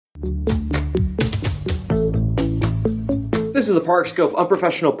This is the Parkscope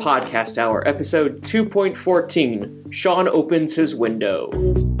Unprofessional Podcast Hour, episode 2.14. Sean opens his window.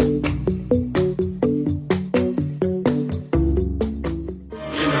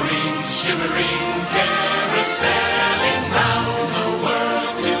 Shimmering, carouseling round the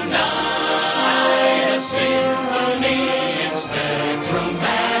world tonight. A symphony in spectrum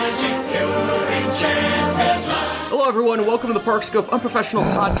magic, pure enchantment. Hello, everyone, and welcome to the Parkscope Unprofessional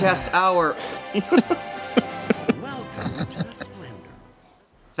Podcast Hour.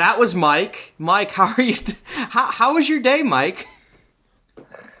 That was Mike. Mike, how are you? How was your day, Mike?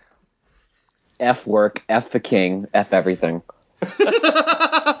 F work, F the king, F everything.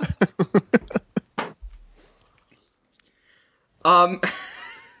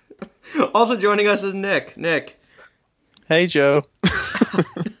 Also joining us is Nick. Nick. Hey, Joe.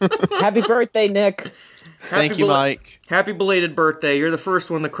 Happy birthday, Nick. Thank you, Mike. Happy belated birthday. You're the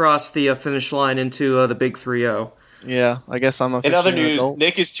first one to cross the finish line into the big 3-0. Yeah, I guess I'm In other officially an news, adult.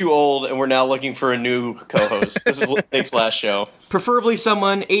 Nick is too old, and we're now looking for a new co-host. This is Nick's last show. Preferably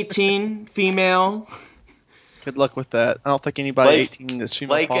someone 18, female. Good luck with that. I don't think anybody Like- 18 is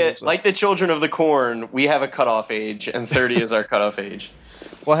female follows us. Like the children of the corn, we have a cutoff age, and 30 is our cutoff age.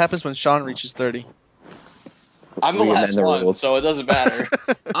 What happens when Sean reaches 30? I'm the We amend last the one, rules. so it doesn't matter.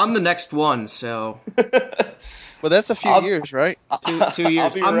 I'm the next one, so Well, that's a few I'll- years, right? 2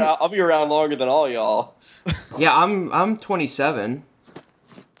 years. I'll be around longer than all y'all. Yeah, I'm 27.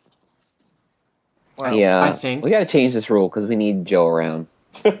 Wow. Yeah, I think. we got to change this rule because we need Joe around.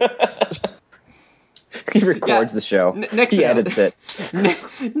 He records the show. Nick's He edits it.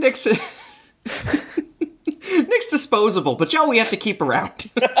 Nick's Nick's disposable, but Joe we have to keep around.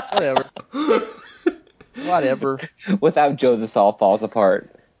 Whatever. Whatever. Without Joe, this all falls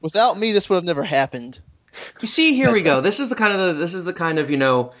apart. Without me, this would have never happened. You see, here we go. This is the kind of this is the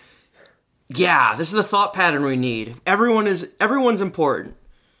thought pattern we need. Everyone's important.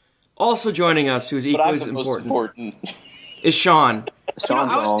 Also joining us, who's But I'm equally the most important, important. is Sean.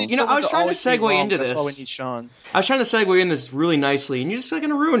 Sean's I was- wrong. you know, I was trying to Someone segue always be wrong, into That's why we this. need Sean. I was trying to segue in this really nicely, and you just kind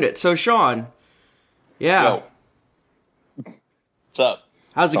of ruined it. So, Sean, yeah, Yo. What's up?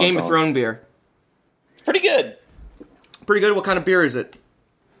 how's the Sean Game of Paul. Thrones beer? Pretty good. Pretty good. What kind of beer is it?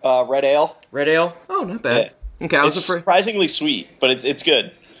 Red ale. Red ale? Oh, not bad. Okay, I was It's afraid. surprisingly sweet, but it's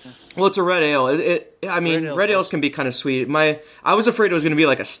good. Well, it's a red ale. I mean, Red ale red ales is- can be kind of sweet. I was afraid it was going to be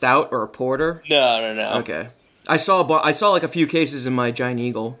like a stout or a porter. No. Okay, I saw like a few cases in my Giant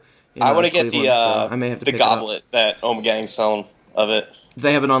Eagle. I want to get Cleveland, so I may have to the pick it up. goblet that Omegang's selling of it. Do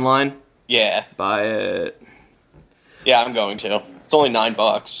they have it online? Yeah. Buy it. Yeah, I'm going to. It's only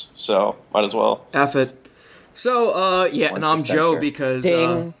 $9, so might as well. F it. So, yeah, and I'm 1% Joe here. because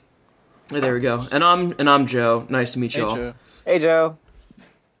Ding. there we go. And I'm Joe. Nice to meet Hey, you all. Joe. Hey, Joe.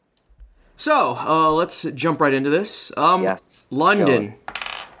 So, let's jump right into this. Yes. London.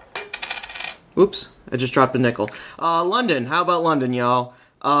 Oops, I just dropped a nickel. London. How about London, y'all?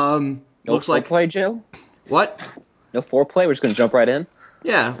 No Looks like foreplay, Joe? what? No foreplay? We're just going to jump right in?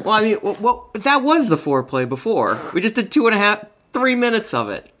 Yeah. Well, I mean, well, that was the foreplay before. We just did 2.5, 3 minutes of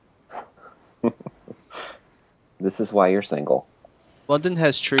it. This is why you're single. London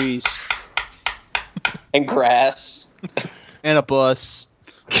has trees And grass. and a bus.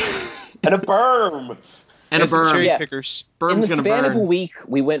 And a berm. And a some cherry berm. Yeah. pickers. In Berm's the gonna span burn. of a week,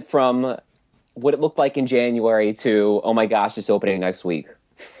 we went from what it looked like in January to, oh my gosh, it's opening next week.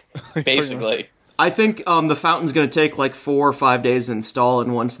 Basically. I think the fountain's going to take like 4 or 5 days to install,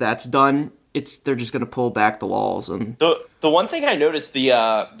 and once that's done, they're just going to pull back the walls and. The one thing I noticed,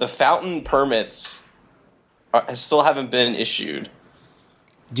 the fountain permits still haven't been issued.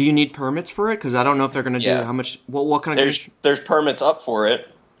 Do you need permits for it? Because I don't know if they're going to do Yeah. how much. What kind of? There's permits up for it.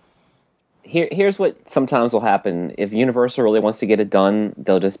 Here's what sometimes will happen. If Universal really wants to get it done,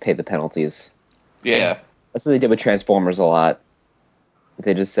 they'll just pay the penalties. Yeah. That's what they did with Transformers a lot.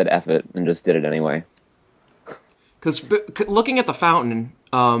 They just said F it and just did it anyway. Because looking at the fountain,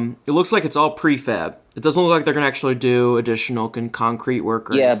 it looks like it's all prefab. It doesn't look like they're going to actually do additional concrete work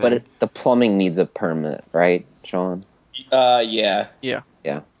or Yeah, anything. but the plumbing needs a permit, right, Sean? Yeah. Yeah.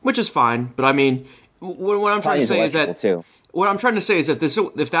 Yeah. Which is fine, but I mean, what I'm trying to Plumbing's say is that electrical, too. what I'm trying to say is that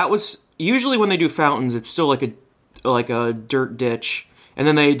if that was usually when they do fountains, it's still like a dirt ditch, and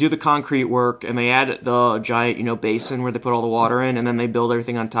then they do the concrete work and they add the giant basin where they put all the water in, and then they build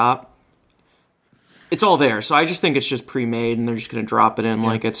everything on top. It's all there, so I just think it's just pre-made, and they're just going to drop it in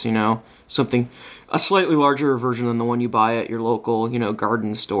like it's something a slightly larger version than the one you buy at your local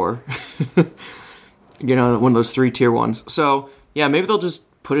garden store. One of those 3-tier ones. So yeah, maybe they'll just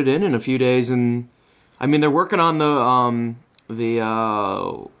put it in a few days, and I mean they're working on the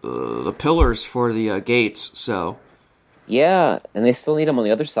the pillars for the gates. So Yeah, and they still need them on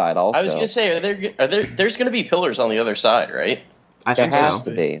the other side also. I was gonna say, there's gonna be pillars on the other side, right? I There think has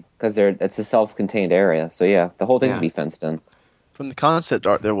so. to be, because it's a self-contained area. So yeah, the whole thing's Yeah. to be fenced in. From the concept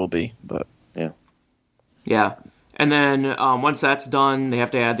art, there will be, but Yeah, and then once that's done, they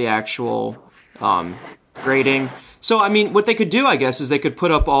have to add the actual grading. So I mean, what they could do, I guess, is they could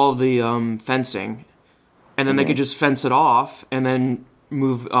put up all the fencing, and then they could just fence it off, and then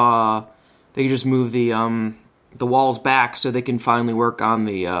move. They could just move the walls back so they can finally work on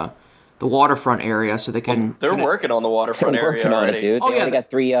the waterfront area, so they can. They're finish- working on the waterfront They're area working on already. it, dude. Oh, They yeah, already got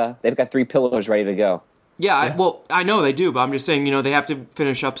three. They've got 3 pillars ready to go. Yeah, well, I know they do, but I'm just saying, they have to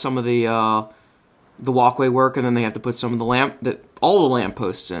finish up some of the walkway work, and then they have to put some of all the lamp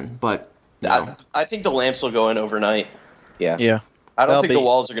posts in. But I think the lamps will go in overnight. Yeah. yeah. I don't That'll think be- the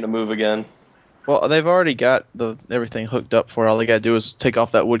walls are gonna move again. Well, they've already got everything hooked up for it. All they got to do is take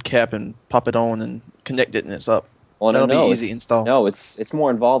off that wood cap and pop it on and connect it, and it's up. Well, That'll no, be it's- easy install. No, it's more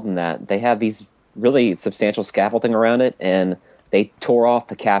involved than that. They have these really substantial scaffolding around it, and they tore off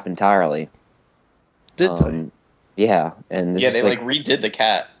the cap entirely. Did they? Yeah, and it's Yeah, just they redid the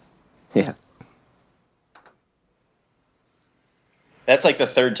cat. yeah. That's like the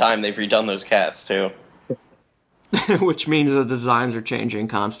 3rd time they've redone those cats too. which means the designs are changing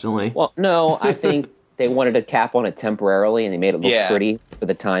constantly. Well, no, I think they wanted a cap on it temporarily, and they made it look Yeah. pretty for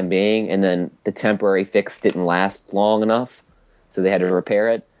the time being. And then the temporary fix didn't last long enough, so they had to repair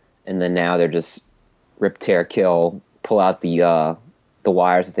it. And then now they're just rip, tear, kill, pull out the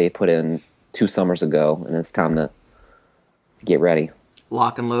wires that they put in 2 summers ago, and it's time to get ready.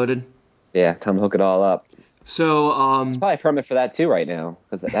 Lock and loaded. Yeah, time to hook it all up. So, Probably a permit for that too right now,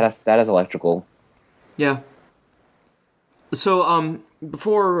 because that is electrical. yeah. So,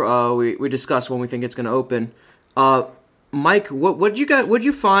 before we discuss when we think it's going to open, Mike, what'd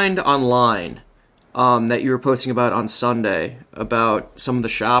you find online that you were posting about on Sunday about some of the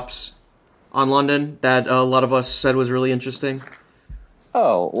shops on London that a lot of us said was really interesting?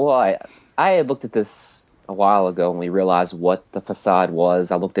 Oh, well, I had looked at this a while ago when we realized what the facade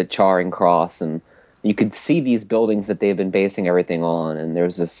was. I looked at Charing Cross, and you could see these buildings that they've been basing everything on. And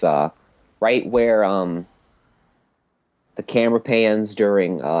there's this right where the camera pans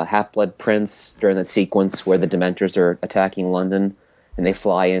during Half-Blood Prince, during that sequence where the Dementors are attacking London, and they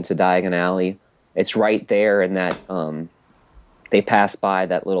fly into Diagon Alley. It's right there in that they pass by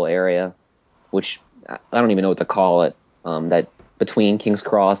that little area, which I don't even know what to call it, that between King's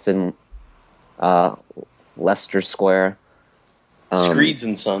Cross and Leicester Square. Screeds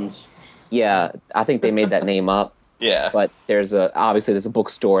and Sons. Yeah, I think they made that name up. Yeah. But obviously there's a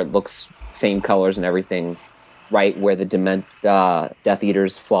bookstore. It looks same colors and everything, right where the Death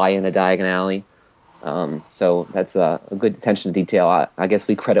Eaters fly into Diagon Alley. So that's a good attention to detail. I guess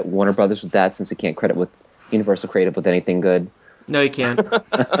we credit Warner Brothers with that, since we can't credit with Universal Creative with anything good. No, you can't.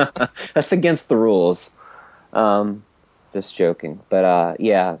 That's against the rules. Just joking. But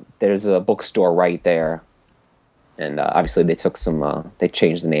yeah, there's a bookstore right there. And obviously they took they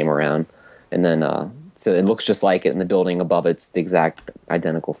changed the name around. And then, so it looks just like it, and the building above it's the exact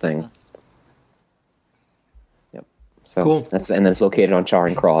identical thing. Yep. So Cool. and then it's located on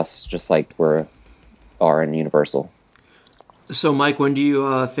Charing Cross, just like we are in Universal. So, Mike, when do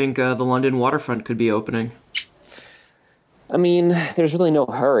you think the London waterfront could be opening? I mean, there's really no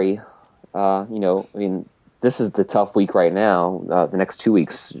hurry. This is the tough week right now. The next 2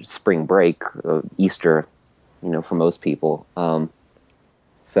 weeks, spring break, Easter, for most people.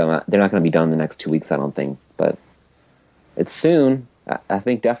 So they're not going to be done the next 2 weeks, I don't think. But it's soon. I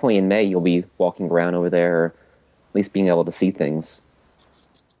think definitely in May you'll be walking around over there, or at least being able to see things.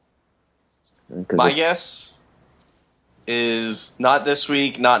 'Cause My it's- guess is not this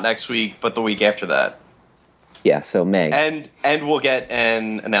week, not next week, but the week after that. Yeah, so May. And we'll get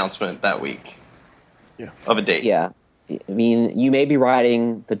an announcement that week. Yeah. Of a date. Yeah. I mean, you may be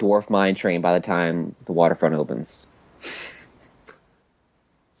riding the Dwarf Mine Train by the time the waterfront opens.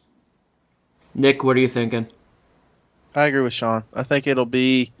 Nick, what are you thinking? I agree with Sean. I think it'll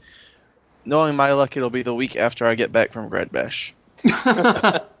be, knowing my luck, it'll be the week after I get back from Grad Bash.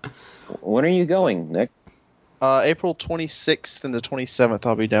 When are you going, Nick? April 26th and the 27th,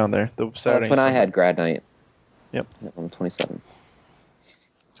 I'll be down there. The Saturday. That's when and I Sunday. had grad night. Yep. On the 27th.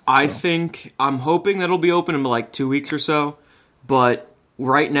 I think I'm hoping that it'll be open in like 2 weeks or so, but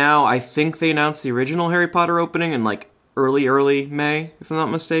right now I think they announced the original Harry Potter opening in like early May, if I'm not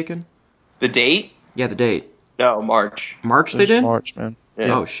mistaken. The date? Yeah, the date. No, March. March they There's did? March, man.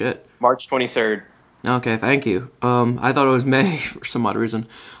 Yeah. Oh shit. March 23rd. Okay, thank you. I thought it was May for some odd reason.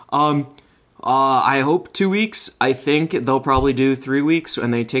 I hope 2 weeks. I think they'll probably do 3 weeks,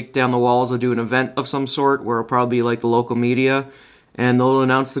 and they take down the walls. They'll do an event of some sort where it'll probably be like the local media, and they'll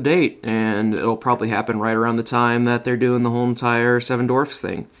announce the date, and it'll probably happen right around the time that they're doing the whole entire Seven Dwarfs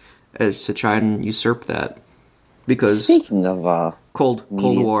thing, as to try and usurp that. Because Speaking of Cold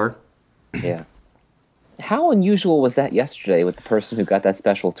media. War. yeah, how unusual was that yesterday with the person who got that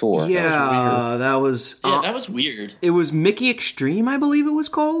special tour? Yeah, that was that was weird. it was Mickey Extreme, I believe it was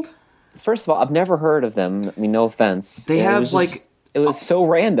called. First of all, I've never heard of them. I mean, no offense. They And it have, was just- it was so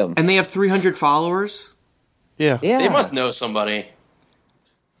random. And they have 300 followers. Yeah. yeah, They must know somebody.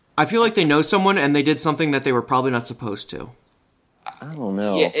 I feel like they know someone, and they did something that they were probably not supposed to. I don't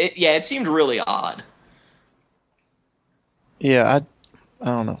know. Yeah, it seemed really odd. Yeah, I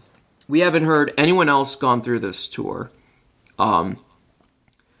don't know. We haven't heard anyone else gone through this tour.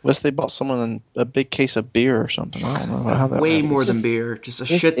 Unless they bought someone a big case of beer or something. I don't know how that Way happened. more than just- beer, just a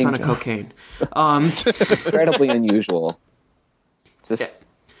it's shit ton of income. cocaine. Incredibly unusual. Just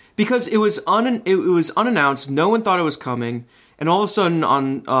Because it was unannounced, no one thought it was coming, and all of a sudden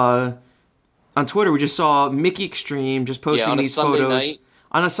on Twitter we just saw Mickey Extreme just posting on a these Sunday photos night.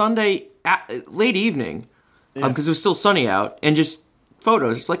 on a Sunday late evening, because it was still sunny out, and just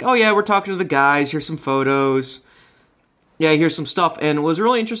photos. It's like, oh yeah, we're talking to the guys. Here's some photos. Yeah, here's some stuff. And what was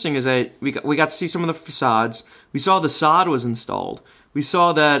really interesting is that we got to see some of the facades. We saw the sod was installed. We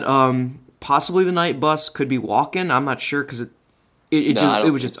saw that possibly the night bus could be walking. I'm not sure because it No, I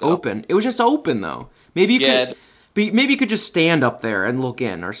don't was think just so. open. It was just open though. Maybe you Yeah. could. Maybe you could just stand up there and look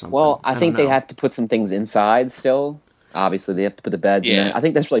in or something. well, I think don't they know. have to put some things inside still. Obviously, they have to put the beds in. Yeah. There. I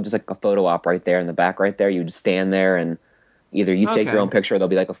think that's really just like a photo op right there in the back, right there. You just stand there and either you take Okay. your own picture, or there'll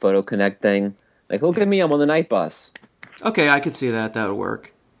be like a photo connect thing. Like, look at me, I'm on the night bus. Okay, I could see that. That would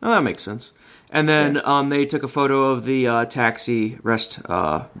work. Oh, that makes sense. And then they took a photo of the taxi rest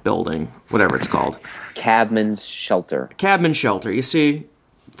building, whatever it's called. Cabman's shelter. Cabin shelter. You see,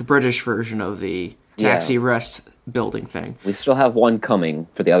 the British version of the taxi Yeah. rest building thing. We still have one coming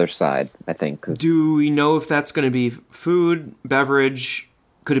for the other side, I think. 'Cause Do we know if that's going to be food, beverage?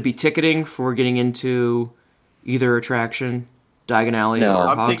 Could it be ticketing for getting into either attraction, Diagon Alley, no, or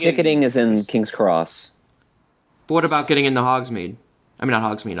I'm Hogsmeade? thinking- ticketing is in King's Cross. But what about getting into Hogsmeade? I mean, not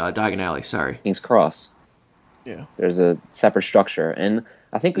Hogsmeade, Diagon Alley, sorry. King's Cross. Yeah. There's a separate structure, and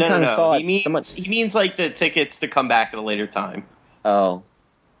I think we No, kind of saw He it. he means like the tickets to come back at a later time. Oh,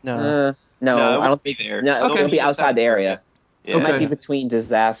 No. no, No, it I won't don't be there. No, Okay. it'll be outside the area. Yeah. It might Okay. be between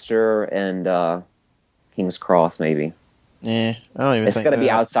Disaster and King's Cross, maybe. Yeah. I don't even It's think got to be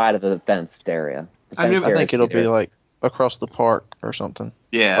that. outside of the fenced area. The I mean, fenced I I area think is it'll be here. like across the park or something.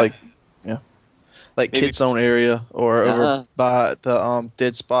 Yeah. Like, yeah. Like Maybe- Kids Zone area or Uh-huh. over by the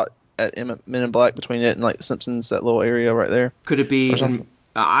dead spot at Men in Black between it and like the Simpsons, that little area right there. Could it be? Or something.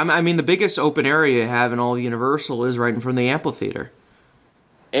 I mean, the biggest open area you have in all of Universal is right in front of the amphitheater.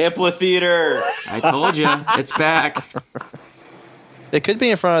 Amphitheater. I told you, it's back. It could be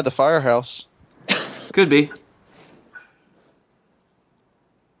in front of the firehouse. Could be.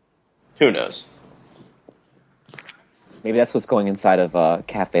 Who knows? Maybe that's what's going inside of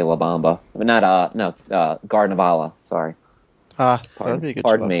Cafe La Bamba. I mean, not Garden of Allah. Sorry. That'd be a good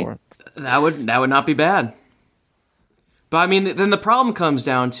Pardon spot me. for it. That would not be bad. But I mean, then the problem comes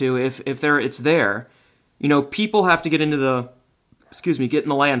down to if it's there, people have to get into get in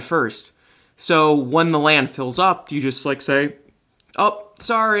the land first. So when the land fills up, you just like say, "Oh,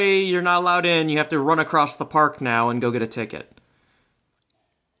 sorry, you're not allowed in. You have to run across the park now and go get a ticket."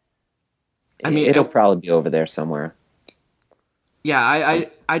 I mean, It'll probably be over there somewhere. Yeah,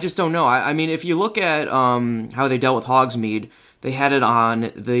 I just don't know. I mean, if you look at how they dealt with Hogsmeade, they had it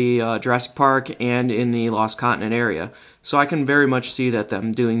on the Jurassic Park and in the Lost Continent area. So I can very much see that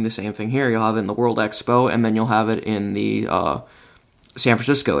them doing the same thing here. You'll have it in the World Expo, and then you'll have it in the San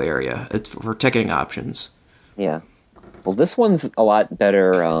Francisco area for ticketing options. Yeah. Well, this one's a lot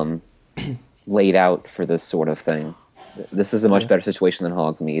better laid out for this sort of thing. This is a much better situation than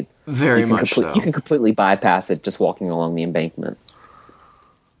Hogsmeade. Very You can much so. You can completely bypass it just walking along the embankment.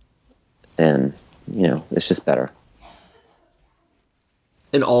 And, it's just better.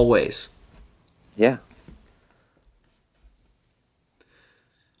 In all ways. Yeah.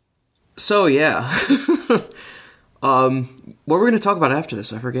 So, yeah. What were we going to talk about after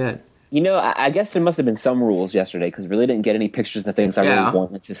this? I forget. I guess there must have been some rules yesterday because we really didn't get any pictures of things I Yeah. really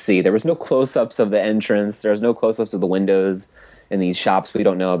wanted to see. There was no close-ups of the entrance. There was no close-ups of the windows in these shops we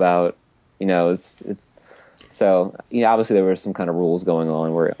don't know about. So, obviously there were some kind of rules going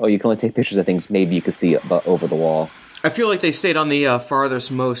on where, you can only take pictures of things maybe you could see over the wall. I feel like they stayed on the farthest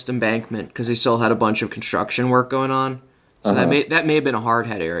most embankment because they still had a bunch of construction work going on. So that may have been a hard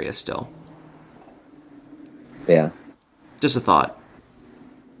head area still. Yeah. Just a thought.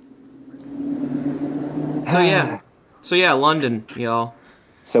 So yeah, London, y'all.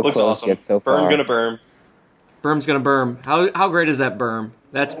 So Looks close awesome. yet so Berm's far. gonna berm. Berm's gonna berm. How great is that berm?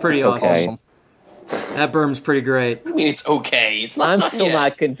 That's pretty It's awesome. okay. Awesome. That berm's pretty great. I mean, it's okay. It's not I'm done still yet.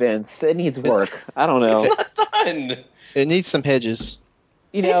 not convinced. It needs work. I don't know. It's not done. It needs some hedges.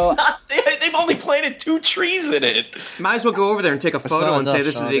 You know, It's not. They've only planted 2 trees in it. Might as well go over there and take a photo not and say enough,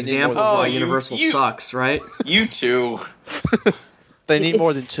 this is Sean. the They need more example than of why one. Universal You- sucks, right? You two. They need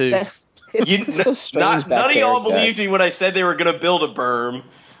more than it's- 2. It's so strange. None of y'all back there, believed me when I said they were going to build a berm.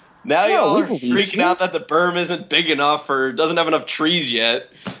 Now No, y'all we are believed freaking you. out that the berm isn't big enough or doesn't have enough trees yet.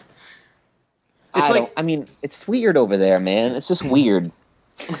 It's I like- don't. I mean, it's weird over there, man. It's just weird.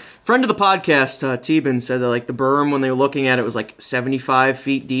 Friend of the podcast, T-Bin, said that like the berm when they were looking at it was like 75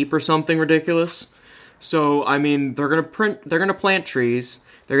 feet deep or something ridiculous. So I mean, they're gonna plant trees.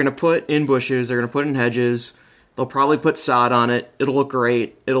 They're gonna put in bushes. They're gonna put in hedges. They'll probably put sod on it. It'll look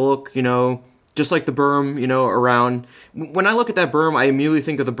great. It'll look, just like the berm, around. When I look at that berm, I immediately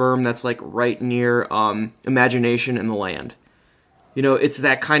think of the berm that's like right near Imagination in the Land. It's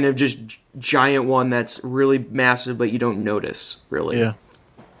that kind of just giant one that's really massive, but you don't notice really. Yeah.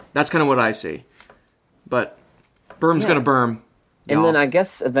 That's kind of what I see. But berm's Yeah. gonna berm. And y'all. then I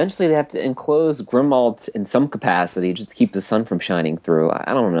guess eventually they have to enclose Grimald in some capacity just to keep the sun from shining through.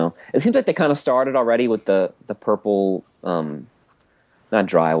 I don't know. It seems like they kind of started already with the purple, not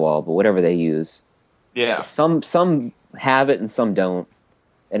drywall, but whatever they use. Yeah. Some have it and some don't.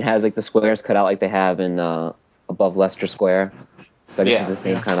 And has like the squares cut out like they have in above Leicester Square. So I guess Yeah. it's the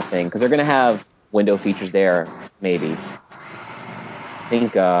same kind of thing because they're going to have window features there, maybe. I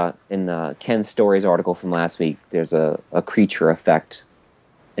think in Ken Story's article from last week, there's a creature effect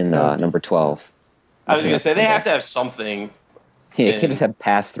in number 12. I was going to say, they have to have something. Yeah, you can't just have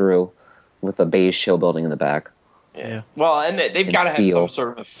pass through with a beige shield building in the back. Yeah. Well, and they've And got to have steel. some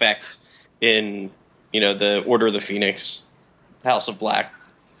sort of effect in, the Order of the Phoenix, House of Black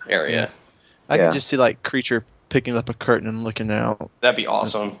area. I Yeah. can just see like creature picking up a curtain and looking out, That'd be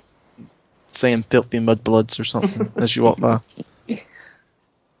awesome. saying "filthy mudbloods" or something as you walk by.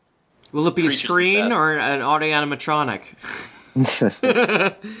 Will it be a Creature's the screen best. or an audio animatronic?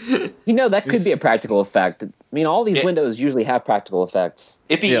 That could be a practical effect. I mean, all these Yeah. windows usually have practical effects.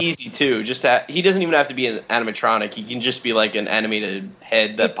 It'd be Yeah. easy, too. He doesn't even have to be an animatronic. He can just be like an animated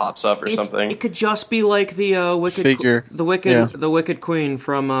head that pops up or something. It could just be like the wicked Figure. the Yeah. wicked queen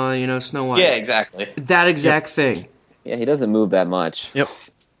from Snow White. Yeah, exactly. That exact thing. Yeah, he doesn't move that much. Yep.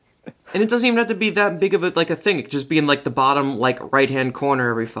 And it doesn't even have to be that big of a thing. It could just be in like the bottom right-hand corner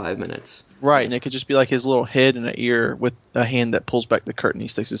every 5 minutes. Right, and it could just be like his little head and an ear with a hand that pulls back the curtain. He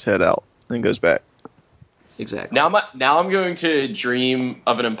sticks his head out and goes back. Exactly. Now I'm going to dream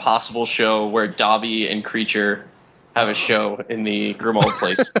of an impossible show where Dobby and Creature have a show in the Grimald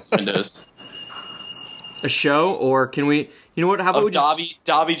Place windows. A show, or can we? You know what? How about Of we just?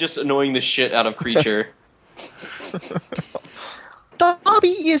 Dobby just annoying the shit out of Creature. Dobby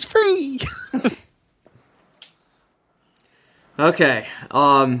is free. Okay.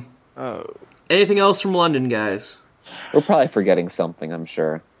 Oh, Anything else from London, guys? We're probably forgetting something, I'm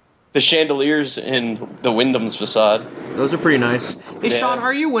sure. The chandeliers in the Wyndham's facade. Those are pretty nice. Hey, Yeah. Sean,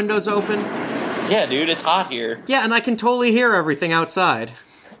 are your windows open? Yeah, dude, it's hot here. Yeah, and I can totally hear everything outside.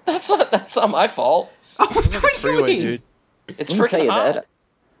 That's not my fault. Oh, what do you freeway, mean? dude. It's Let me tell freaking you hot.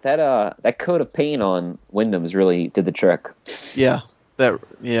 that coat of paint on Wyndham's really did the trick. Yeah,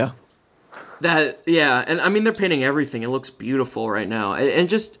 yeah. Yeah, and I mean they're painting everything. It looks beautiful right now, and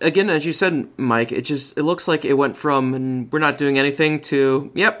just again, as you said, Mike, it looks like it went from and we're not doing anything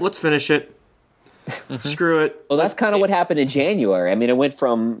to yep, let's finish it. Screw it. Well, that's kind of what happened in January. I mean, it went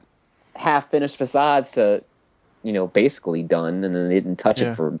from half-finished facades to, basically done, and then they didn't touch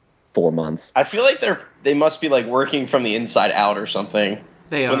Yeah. it for 4 months. I feel like they must be like working from the inside out or something.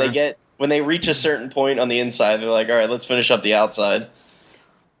 They are. When they reach a certain point on the inside, they're like, all right, let's finish up the outside.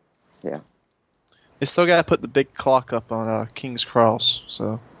 Yeah. They still got to put the big clock up on King's Cross.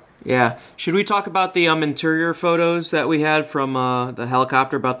 So Yeah. Should we talk about the interior photos that we had from the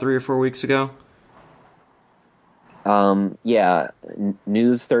helicopter about 3 or 4 weeks ago? Yeah.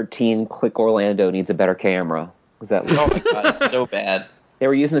 News 13, Click Orlando needs a better camera. Was that? Oh my god, it's so bad. They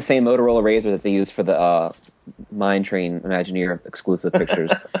were using the same Motorola Razr that they used for the Mine Train Imagineer exclusive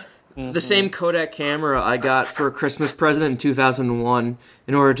pictures. The same Kodak camera I got for a Christmas present in 2001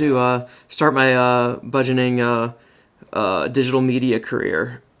 in order to start my budgeting digital media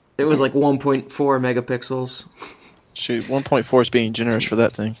career. It was like 1.4 megapixels. shoot, 1.4 is being generous for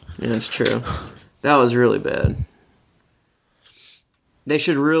that thing. Yeah, it's true. That was really bad. They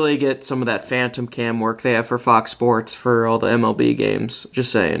should really get some of that Phantom Cam work they have for Fox Sports for all the MLB games.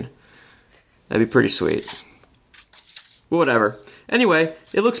 Just saying. That'd be pretty sweet. Whatever. Anyway,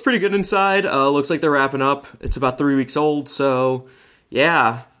 it looks pretty good inside. Looks like they're wrapping up. It's about 3 weeks old, so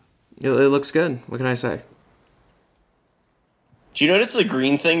yeah, it looks good. What can I say? Do you notice the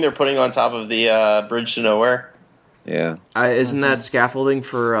green thing they're putting on top of the Bridge to Nowhere? Yeah. Isn't that scaffolding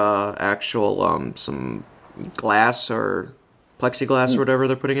for actual some glass or plexiglass or whatever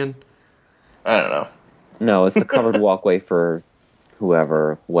they're putting in? I don't know. No, it's a covered walkway for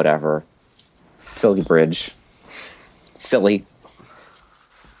whoever, whatever. Silly bridge. Silly.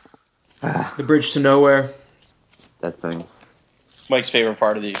 The Bridge to Nowhere. That thing. Mike's favorite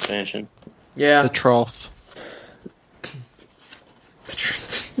part of the expansion. Yeah. The trough.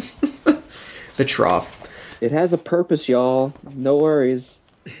 The trough. It has a purpose, y'all. No worries.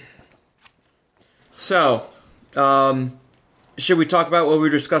 So, should we talk about what we were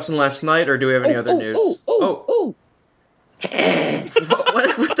discussing last night, or do we have any other news? Oh.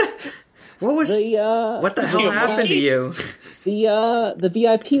 What was? What the hell happened to you? The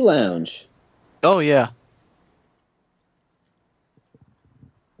VIP lounge. Oh yeah.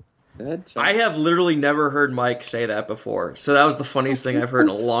 Go ahead, Sean. I have literally never heard Mike say that before, so that was the funniest thing I've heard in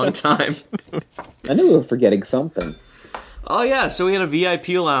a long time. I knew we were forgetting something. Oh yeah, so we had a VIP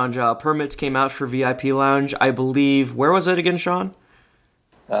lounge. Permits came out for VIP lounge, I believe. Where was it again, Sean?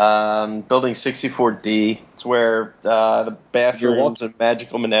 Building 64D. It's where the bathrooms and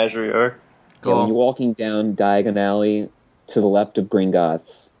Magical Menagerie are. Yeah, when you're walking down Diagon Alley to the left of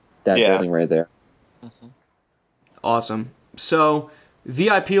Gringotts, that building right there. Awesome. So,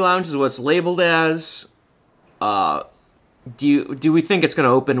 VIP lounge is what it's labeled as. Do we think it's going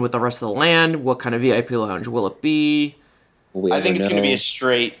to open with the rest of the land? What kind of VIP lounge will it be? We I think it's never going to be know. a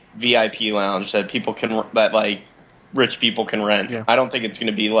straight VIP lounge that rich people can rent. Yeah. I don't think it's going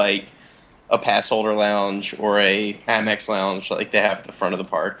to be like a pass holder lounge or a Amex lounge like they have at the front of the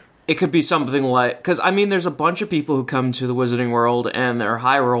park. It could be something like, because I mean, there's a bunch of people who come to the Wizarding World and they're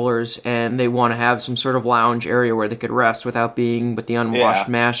high rollers and they want to have some sort of lounge area where they could rest without being with the unwashed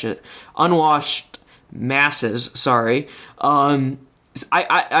masses. Sorry,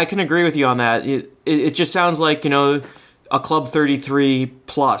 I can agree with you on that. It just sounds like, a Club 33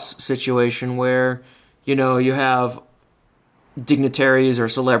 plus situation where you have dignitaries or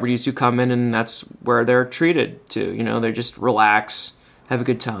celebrities who come in and that's where they're treated to. They just relax. Have a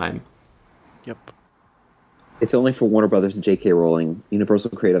good time. Yep. It's only for Warner Brothers and J.K. Rowling. Universal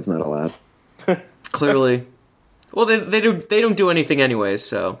Creative's not allowed. Clearly. Well, they don't do anything anyways,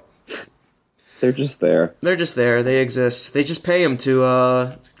 so They're just there. they're just there. They exist. They just pay them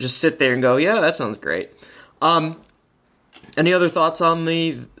to just sit there and go, yeah, that sounds great. Any other thoughts on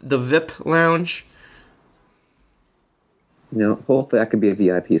the VIP lounge? Hopefully that could be a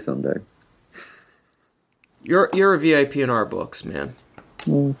VIP someday. You're a VIP in our books, man.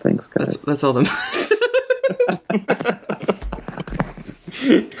 Oh, thanks, guys. That's all them.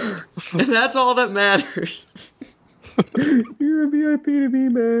 And that's all that matters. You're a VIP to me,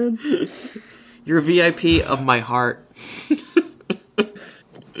 man. You're a VIP of my heart.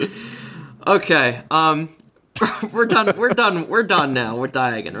 Okay, we're done. We're done now. We're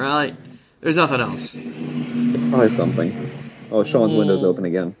Diagon, right? There's nothing else. It's probably something. Oh, Sean's window's open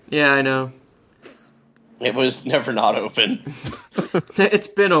again. Yeah, I know. It was never not open. It's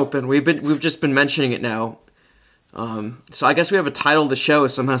been open. We've just been mentioning it now. So I guess we have a title of the show.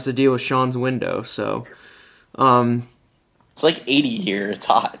 Somehow has to deal with Sean's window. So, It's like 80 here. It's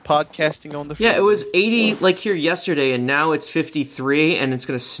hot. Podcasting on the yeah, it freeway. was 80 like here yesterday, and now it's 53, and it's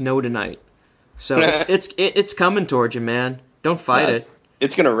gonna snow tonight. So it's coming towards you, man. Don't fight it.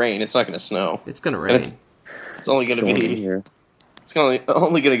 It's going to rain. It's not going to snow. It's gonna And rain. it's only going to Stormy be. here. It's only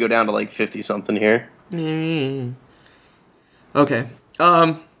going to go down to like 50 something here. Okay.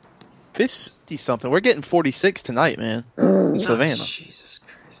 50 something. We're getting 46 tonight, man. In Savannah. Jesus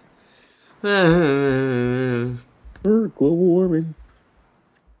Christ. Global warming.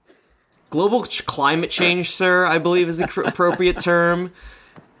 Global climate change, sir, I believe is the appropriate term.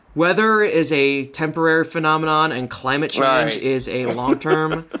 Weather is a temporary phenomenon, and climate change Right. is a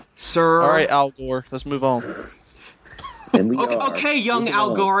long-term, sir. All right, Al Gore. Let's move on. And we Okay, are. okay, young Moving on.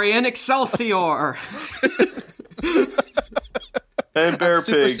 Algorian, Excelsior. And Bear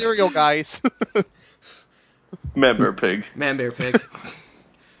Super Pig. cereal, guys. Man, Bear Pig. Man, bear, pig.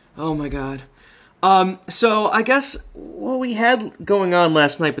 Oh my god. So I guess what we had going on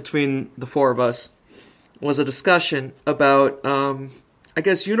last night between the four of us was a discussion about, I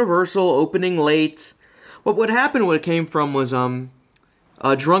guess, Universal opening late. What happened, what it came from was,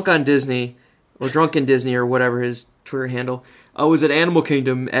 Drunk on Disney, or Drunken Disney, or whatever his Twitter handle, was at Animal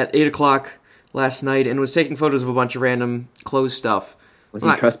Kingdom at 8 o'clock last night and was taking photos of a bunch of random closed stuff. Was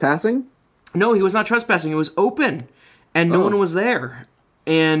he trespassing? No, he was not trespassing. It was open, and no one was there.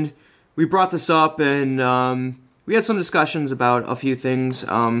 And we brought this up, and we had some discussions about a few things.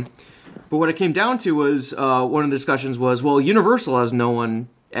 But what it came down to was one of the discussions was, well, Universal has no one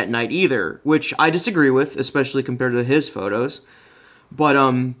at night either, which I disagree with, especially compared to his photos. But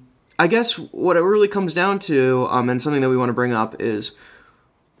I guess what it really comes down to, and something that we want to bring up, is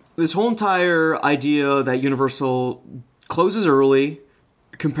this whole entire idea that Universal closes early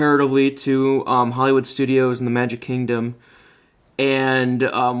comparatively to Hollywood Studios and the Magic Kingdom, and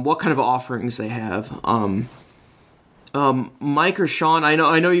what kind of offerings they have. Mike or Sean, I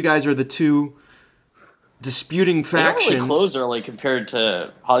know you guys are the two disputing They don't factions. really close early compared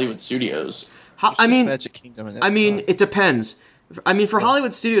to Hollywood Studios. I mean, Magic Kingdom and it depends. I mean, for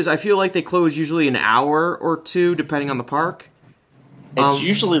Hollywood Studios, I feel like they close usually an hour or two, depending on the park. It's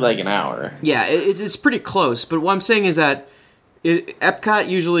usually like an hour. Yeah, it's pretty close. But what I'm saying is that Epcot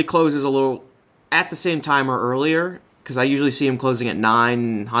usually closes a little at the same time or earlier, because I usually see them closing at 9,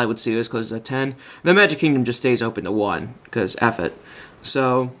 and Hollywood Studios closes at 10. The Magic Kingdom just stays open to 1, because F it.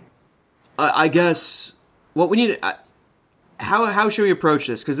 So, I guess what we need... How should we approach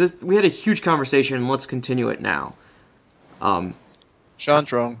this? Because we had a huge conversation, and let's continue it now.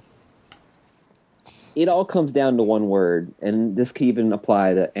 Sean's wrong. It all comes down to one word, and this could even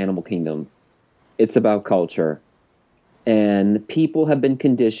apply to Animal Kingdom. It's about culture. And people have been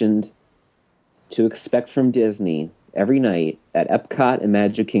conditioned to expect from Disney every night at Epcot and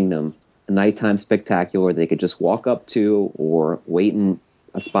Magic Kingdom a nighttime spectacular they could just walk up to or wait in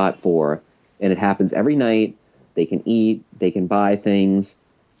a spot for. And it happens every night. They can eat, they can buy things,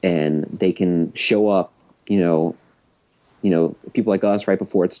 and they can show up, people like us right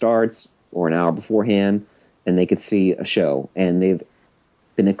before it starts or an hour beforehand, and they could see a show. And they've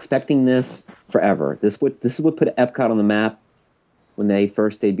been expecting this forever. This is what put Epcot on the map when they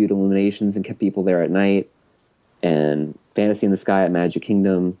first debuted Illuminations and kept people there at night. And Fantasy in the Sky at Magic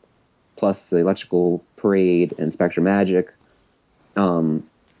Kingdom, plus the Electrical Parade and Spectrum Magic.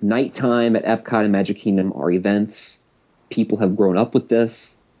 Nighttime at Epcot and Magic Kingdom are events. People have grown up with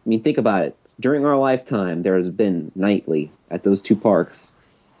this. I mean, think about it. During our lifetime, there has been nightly at those two parks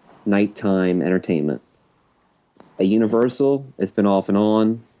nighttime entertainment. At Universal, it's been off and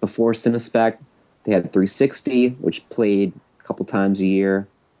on. Before Cinespec, they had 360, which played a couple times a year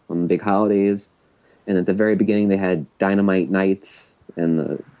on the big holidays. And at the very beginning, they had Dynamite Nights and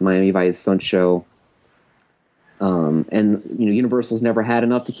the Miami Vice Stunt Show. Universal's never had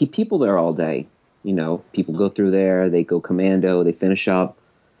enough to keep people there all day. People go through there, they go commando, they finish up,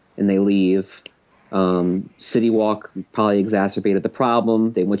 and they leave. City Walk probably exacerbated the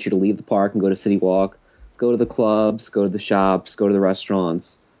problem. They want you to leave the park and go to City Walk, go to the clubs, go to the shops, go to the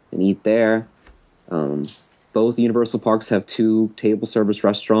restaurants, and eat there. Both Universal parks have 2 table service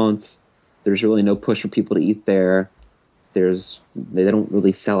restaurants. There's really no push for people to eat there. They don't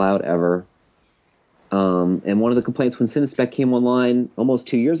really sell out ever. And one of the complaints when Cinespec came online almost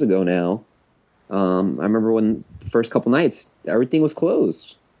 2 years ago now, I remember when the first couple nights, everything was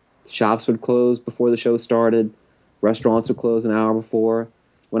closed. Shops would close before the show started. Restaurants would close an hour before.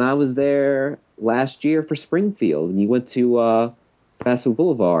 When I was there last year for Springfield, and you went to Fast Food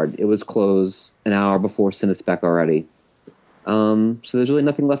Boulevard, it was closed an hour before Cinespec already. So there's really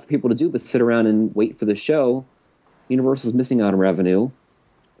nothing left for people to do but sit around and wait for the show. Universal's missing out on revenue,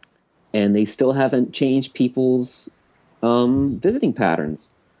 and they still haven't changed people's visiting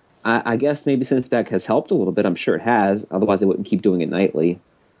patterns. I guess maybe Cinespec has helped a little bit. I'm sure it has. Otherwise, they wouldn't keep doing it nightly.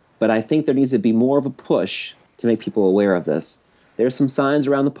 But I think there needs to be more of a push to make people aware of this. There's some signs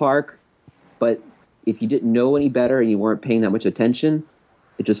around the park, but if you didn't know any better and you weren't paying that much attention,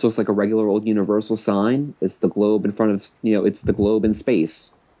 it just looks like a regular old Universal sign. It's the globe in front of, it's the globe in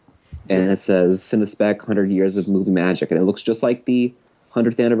space. And it says Cinespec 100 Years of Movie Magic. And it looks just like the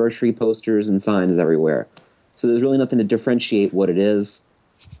 100th anniversary posters and signs everywhere. So there's really nothing to differentiate what it is.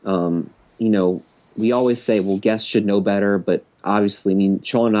 We always say, well, guests should know better, but obviously,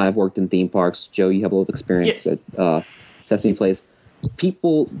 Sean and I have worked in theme parks. Joe, you have a little experience at Sesame Place.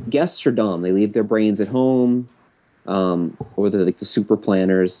 Guests are dumb. They leave their brains at home, or they're like the super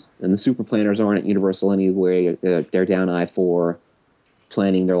planners, and the super planners aren't at Universal anyway. They're down I-4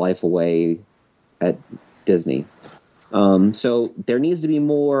 planning their life away at Disney. So there needs to be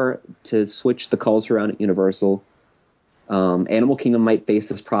more to switch the culture around at Universal. Animal Kingdom might face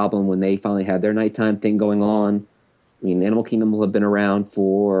this problem when they finally have their nighttime thing going on. Animal Kingdom will have been around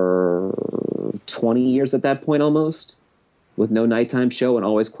for 20 years at that point almost, with no nighttime show and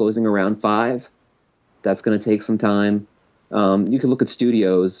always closing around 5. That's going to take some time. You can look at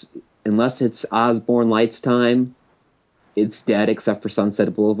studios. Unless it's Osborne Lights time, it's dead except for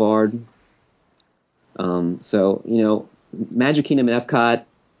Sunset Boulevard. So, Magic Kingdom and Epcot,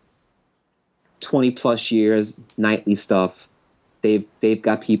 20 plus years, nightly stuff. They've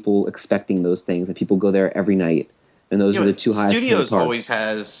got people expecting those things, and people go there every night. And those are the two highest. Studios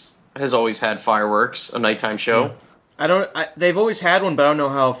has always had fireworks, a nighttime show. They've always had one, but I don't know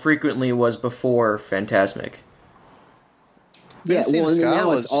how frequently it was before Fantasmic. Yeah, Fantasy in the and Sky now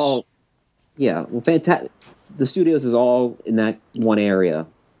was- it's all. Yeah, well, the studios is all in that one area,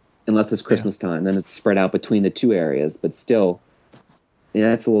 unless it's Christmas time. Then it's spread out between the two areas, but still,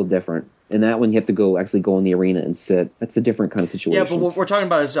 that's a little different. And that one you have to go in the arena and sit. That's a different kind of situation. Yeah, but what we're talking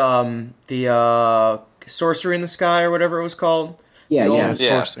about is the Sorcery in the Sky or whatever it was called. yeah, the yeah. old-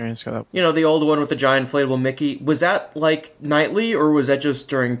 Yeah. Sorcerer and Sky. The old one with the giant inflatable Mickey. Was that like nightly, or was that just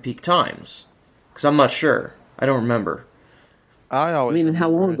during peak times? Because I'm not sure. I don't remember. I always. I mean, and how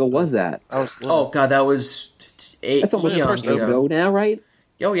long remember ago it, was that? I was little. Oh god, that was 8. That's almost eons 20 years ago now, right?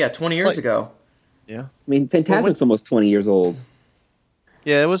 Oh yeah, 20 years like- ago. Yeah. I mean, Fantasmic's almost 20 years old.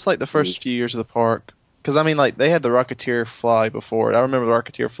 Yeah, it was like the first few years of the park. Because, I mean, like, they had the Rocketeer fly before it. I remember the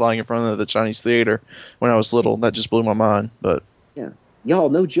Rocketeer flying in front of the Chinese Theater when I was little. That just blew my mind. But Yeah. Y'all,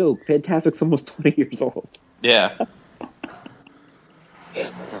 no joke. Fantasmic's almost 20 years old. Yeah.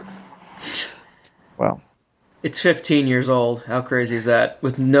 wow. It's 15 years old. How crazy is that?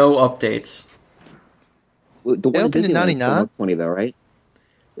 With no updates. The one in opened in Disneyland's 99? almost 20, though, right?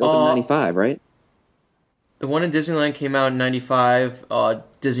 It opened in 95, right? The one in Disneyland came out in 95.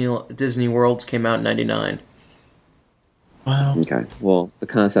 Disney World's came out in 99. Wow. Okay. Well, the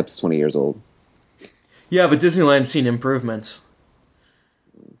concept's 20 years old. Yeah, but Disneyland's seen improvements.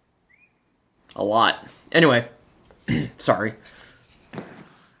 A lot. Anyway, sorry.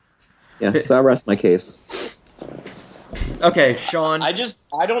 Yeah, so I rest my case. Okay, Sean. I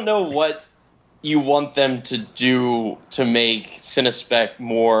don't know what you want them to do to make Cinespec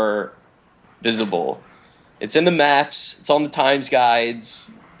more visible. It's in the maps, it's on the Times guides,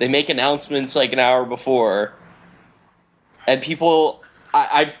 they make announcements like an hour before, and people,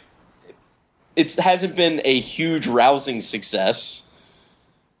 it hasn't been a huge rousing success.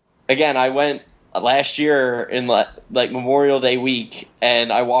 Again, I went last year in like Memorial Day week,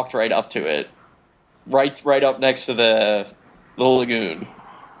 and I walked right up to it, right up next to the lagoon,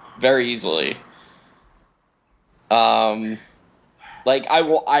 very easily. Like I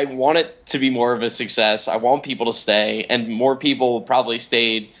want it to be more of a success. I want people to stay, and more people probably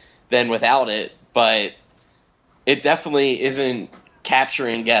stayed than without it. But it definitely isn't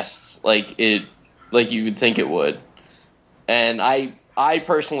capturing guests like you would think it would. And I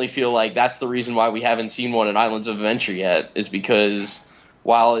personally feel like that's the reason why we haven't seen one in Islands of Adventure yet, is because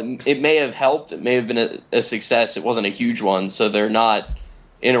while it may have helped, it may have been a success, it wasn't a huge one, so they're not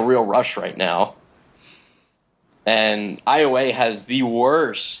in a real rush right now. And IOA has the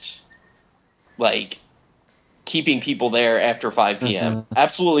worst, like, keeping people there after 5 p.m. Mhm.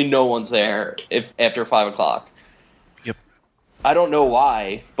 Absolutely no one's there after 5 o'clock. Yep. I don't know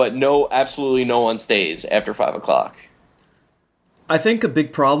why, but absolutely no one stays after 5 o'clock. I think a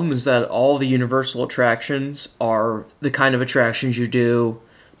big problem is that all the Universal attractions are the kind of attractions you do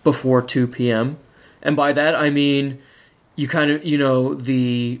before 2 p.m. And by that, I mean, you kind of,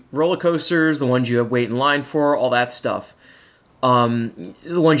 the roller coasters, the ones you have wait in line for, all that stuff. The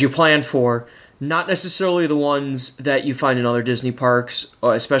ones you plan for, not necessarily the ones that you find in other Disney parks,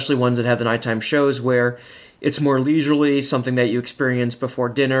 especially ones that have the nighttime shows where it's more leisurely, something that you experience before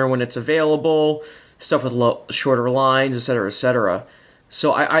dinner when it's available, stuff with shorter lines, etc., etc.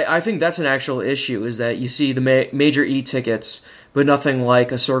 So I think that's an actual issue, is that you see the major e-tickets, but nothing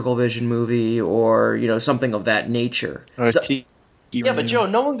like a Circle Vision movie or, something of that nature. Yeah, but Joe,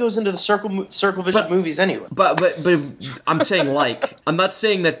 no one goes into the Circle Vision movies anyway. But I'm saying I'm not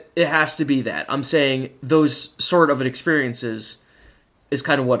saying that it has to be that. I'm saying those sort of experiences is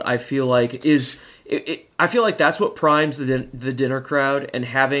kind of what I feel like is. I feel like that's what primes the dinner crowd, and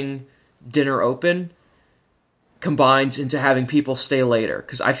having dinner open combines into having people stay later.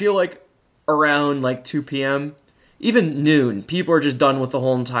 Because I feel like around like 2 p.m., even noon, people are just done with the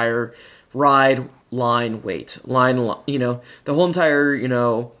whole entire ride, line, wait, line, the whole entire,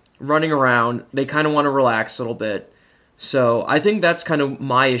 running around. They kind of want to relax a little bit. So I think that's kind of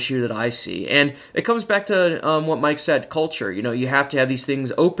my issue that I see. And it comes back to what Mike said, culture. You have to have these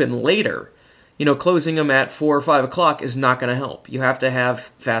things open later. Closing them at 4 or 5 o'clock is not going to help. You have to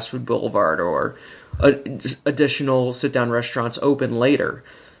have Fast Food Boulevard or additional sit-down restaurants open later.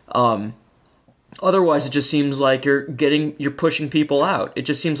 Otherwise, it just seems like you're pushing people out. It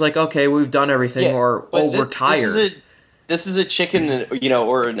just seems like, okay, we've done everything, Yeah, or but we're tired. this is a chicken,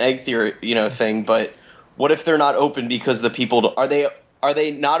 or an egg theory, thing. But what if they're not open because the people are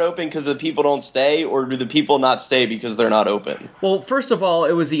they not open because the people don't stay, or do the people not stay because they're not open? Well, first of all,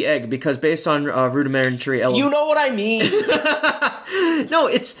 it was the egg, because based on rudimentary You know what I mean? No,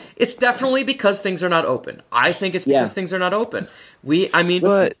 it's definitely because things are not open. I think it's because things are not open.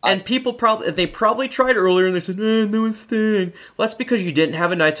 And people probably tried earlier and they said, no one's staying. Well, that's because you didn't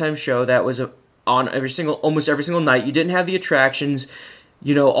have a nighttime show that was on almost every single night. You didn't have the attractions.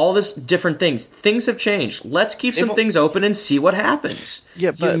 All this different things. Things have changed. Let's keep some things open and see what happens.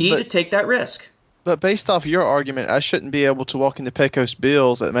 Yeah, you need to take that risk. But based off your argument, I shouldn't be able to walk into Pecos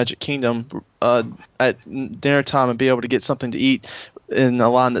Bill's at Magic Kingdom at dinner time and be able to get something to eat in a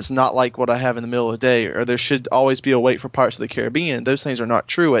line that's not like what I have in the middle of the day, or there should always be a wait for Pirates of the Caribbean. Those things are not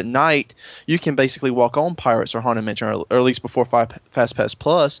true. At night, you can basically walk on Pirates or Haunted Mansion, or at least before FastPass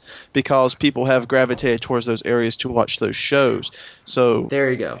Plus, because people have gravitated towards those areas to watch those shows. So there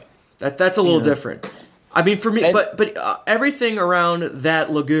you go. That's a little different. I mean, for me, but everything around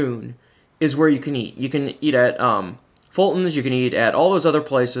that lagoon is where you can eat. You can eat at Fulton's, you can eat at all those other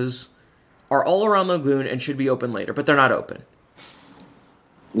places, are all around the lagoon and should be open later, but they're not open.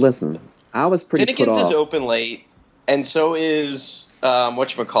 Listen, I was pretty put Finnegan's off. is open late, and so is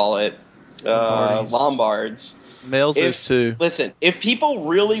whatchamacallit, Lombard's. Mel's is too. Listen, if people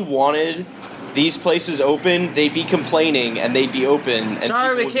really wanted these places open, they'd be complaining and they'd be open. And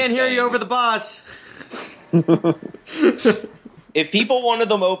sorry, we people would be can't hear staying. you over the bus. If people wanted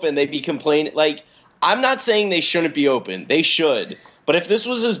them open, they'd be complaining. Like, I'm not saying they shouldn't be open. They should. But if this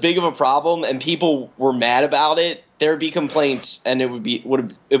was as big of a problem and people were mad about it, there would be complaints and it would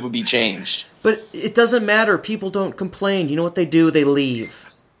be changed. But it doesn't matter. People don't complain. You know what they do? They leave.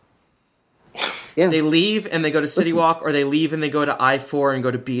 Yeah. They leave and they go to City Walk, or they leave and they go to I-4 and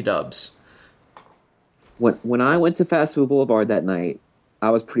go to B-dubs. When I went to Fast Food Boulevard that night, I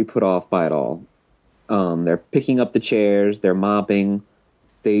was pretty put off by it all. They're picking up the chairs, they're mopping,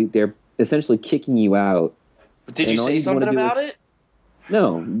 they're essentially kicking you out. Did you say something about it?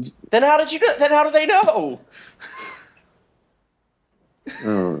 No. Then how do they know?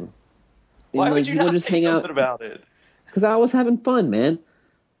 Why would you not just say hang something out? about it? Because I was having fun, man.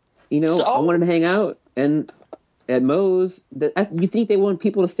 So? I wanted to hang out, and at Moe's, you think they want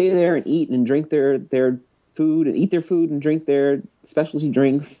people to stay there and eat and drink their food and eat their food and drink their specialty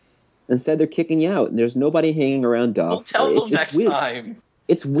drinks. Instead, they're kicking you out, and there's nobody hanging around Duff. Well, tell them next weird. time.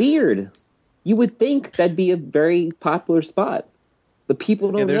 It's weird. You would think that'd be a very popular spot, but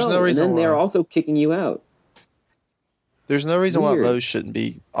people don't there's know, no reason and then they're why. also kicking you out. There's no reason why Weird. Moe's shouldn't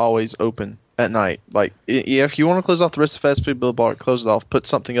be always open at night. Like, if you want to close off the rest of Fast Food Boulevard, close it off. Put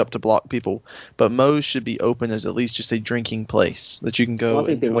something up to block people. But Moe's should be open as at least just a drinking place that you can go. Well, I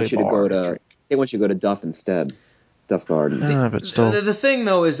think they into want a you to bar go and to. drink. They want you to go to Duff instead. Duff Gardens. But still, The thing,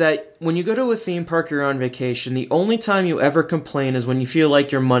 though, is that when you go to a theme park, you're on vacation, the only time you ever complain is when you feel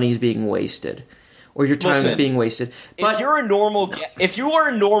like your money's being wasted. Or your time is Listen, being wasted. But If you are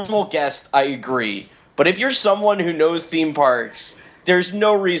a normal guest, I agree. But if you're someone who knows theme parks, there's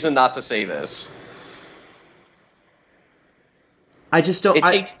no reason not to say this. I just don't... It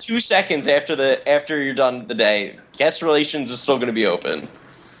takes 2 seconds after you're done the day. Guest relations is still going to be open.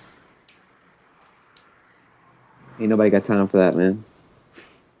 Ain't nobody got time for that, man.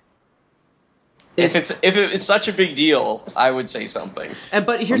 If it's such a big deal, I would say something.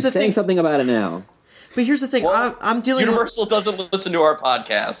 But here's I'm the saying thing. something about it now. But here's the thing. Well, I'm dealing with... Universal doesn't listen to our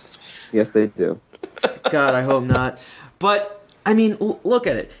podcast. Yes, they do. God, I hope not. But, I mean, look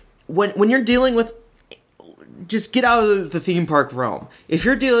at it. When you're dealing with... Just get out of the theme park realm. If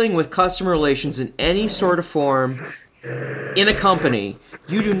you're dealing with customer relations in any sort of form in a company,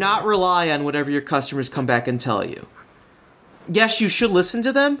 you do not rely on whatever your customers come back and tell you. Yes, you should listen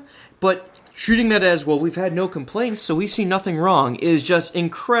to them, but treating that as, well, we've had no complaints, so we see nothing wrong, is just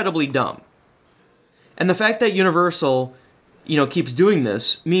incredibly dumb. And the fact that Universal, keeps doing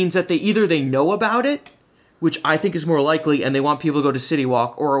this means that they know about it, which I think is more likely, and they want people to go to City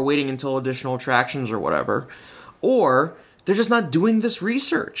Walk or are waiting until additional attractions or whatever, or they're just not doing this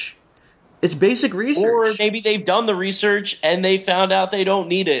research. It's basic research. Or maybe they've done the research and they found out they don't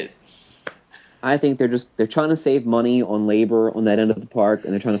need it. I think they're trying to save money on labor on that end of the park,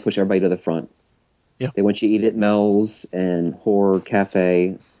 and they're trying to push everybody to the front. Yeah. They want you to eat at Mel's and Horror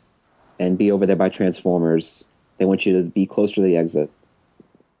Cafe and be over there by Transformers. They want you to be closer to the exit.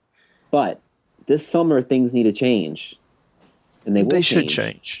 But this summer, things need to change. And they will they should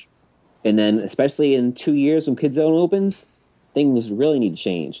change. And then, especially in 2 years when Kid Zone opens, things really need to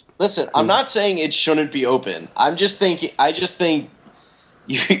change. Listen, I'm not saying it shouldn't be open. I just think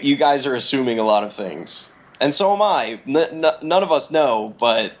you guys are assuming a lot of things. and so am I. None of us know,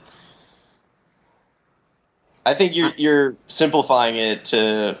 but I think you're simplifying it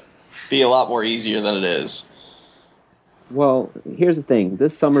to be a lot more easier than it is. Well, here's the thing.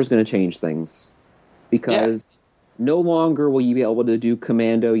 This summer's going to change things because no longer will you be able to do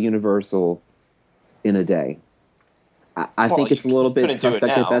Commando Universal in a day. I think it's a little bit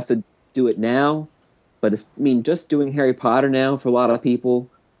suspect at best to do it now, but just doing Harry Potter now for a lot of people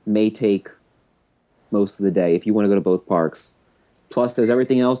may take most of the day if you want to go to both parks. Plus, there's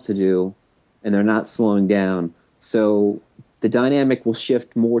everything else to do, and they're not slowing down. So the dynamic will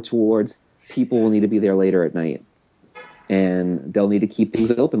shift more towards people will need to be there later at night, and they'll need to keep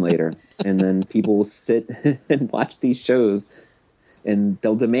things open later. And then people will sit and watch these shows, and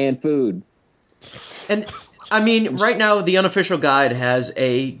they'll demand food. And I mean, right now the unofficial guide has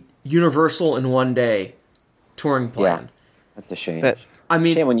a Universal in one day touring plan. Yeah, that's a shame. I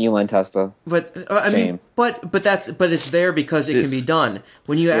mean, shame on you, Testa. But I mean, but it's there because it can be done.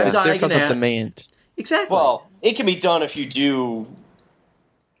 When you have It's there because of demand. Exactly. Well, it can be done if you do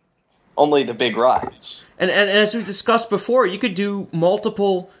only the big rides. And as we discussed before, you could do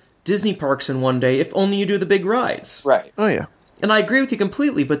multiple Disney parks in one day if only you do the big rides. Right. Oh yeah. And I agree with you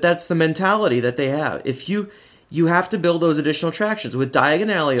completely, but that's the mentality that they have. If you have to build those additional attractions with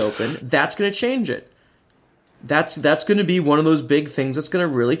Diagon Alley open, that's going to change it. That's going to be one of those big things that's going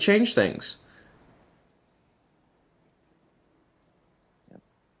to really change things.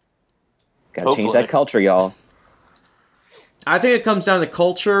 Got to change that culture, y'all. I think it comes down to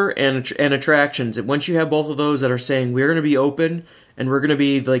culture and attractions. And once you have both of those that are saying we're going to be open and we're going to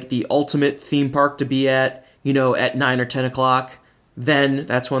be like the ultimate theme park to be at, at 9 or 10 o'clock, then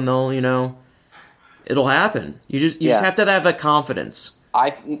that's when they'll, it'll happen. You just have to have that confidence. I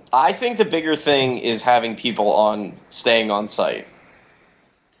think the bigger thing is having people staying on site.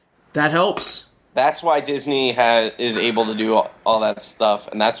 That helps. That's why Disney is able to do all that stuff,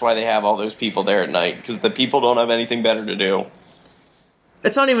 and that's why they have all those people there at night, because the people don't have anything better to do.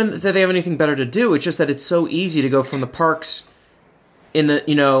 It's not even that they have anything better to do, it's just that it's so easy to go from the parks in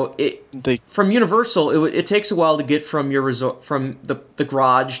the, from Universal, it takes a while to get from your resort, from the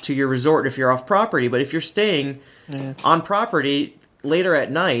garage to your resort if you're off property, but if you're staying on property later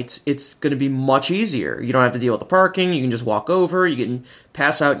at night, it's going to be much easier. You don't have to deal with the parking. You can just walk over. You can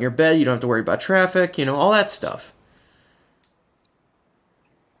pass out in your bed. You don't have to worry about traffic. All that stuff.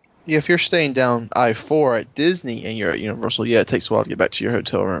 Yeah, if you're staying down I-4 at Disney and you're at Universal, it takes a while to get back to your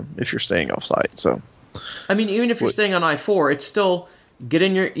hotel room if you're staying off-site. So, I mean, even if you're staying on I-4, it's still get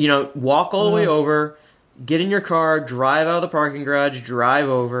in your, walk all the way over, get in your car, drive out of the parking garage, drive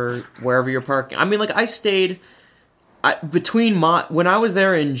over wherever you're parking. I mean, like, I stayed... when I was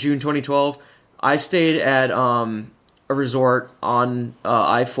there in June 2012, I stayed at a resort on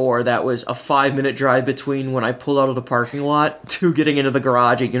I-4 that was a 5-minute drive between when I pulled out of the parking lot to getting into the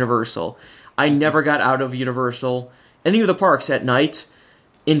garage at Universal. I never got out of Universal, any of the parks at night,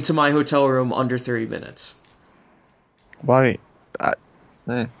 into my hotel room under 30 minutes. Why?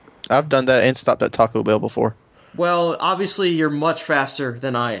 I've done that and stopped at Taco Bell before. Well, obviously you're much faster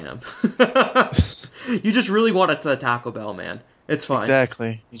than I am. You just really want it to Taco Bell, man. It's fine.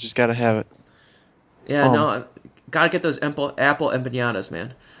 Exactly. You just gotta have it. Yeah, no, gotta get those apple empanadas,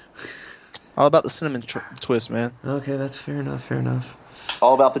 man. All about the cinnamon twist, man. Okay, that's fair enough.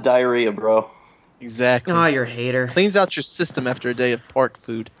 All about the diarrhea, bro. Exactly. Oh, you're a hater. Cleans out your system after a day of park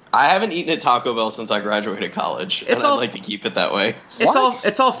food. I haven't eaten at Taco Bell since I graduated college, and I'd like to keep it that way.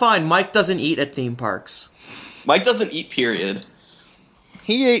 It's all fine. Mike doesn't eat at theme parks. Mike doesn't eat, period.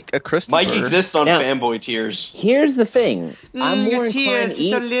 He ate a Krusty Mike burger. exists on fanboy tears. Here's the thing. I'm more inclined to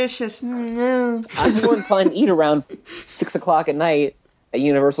eat. Delicious. I'm more inclined to eat around 6 o'clock at night at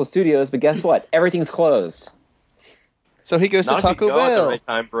Universal Studios, but guess what? Everything's closed. So he goes to Taco Bell. At the right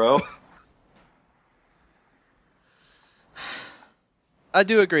time, bro. I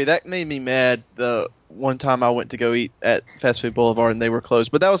do agree. That made me mad the one time I went to go eat at Fast Food Boulevard and they were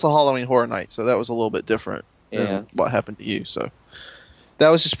closed. But that was a Halloween Horror Night, so that was a little bit different than what happened to you. So that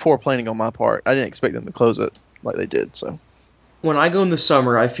was just poor planning on my part. I didn't expect them to close it like they did. So when I go in the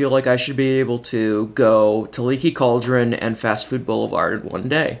summer, I feel like I should be able to go to Leaky Cauldron and Fast Food Boulevard in one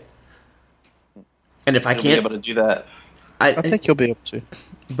day. And if I can't be able to do that, I think you'll be able to.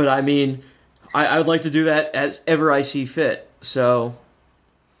 But I mean, I would like to do that as ever I see fit. So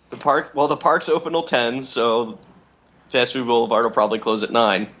the park's open till 10, so Fast Food Boulevard will probably close at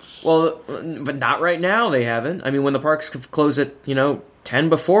 9. Well, but not right now. They haven't. I mean, when the parks close at 10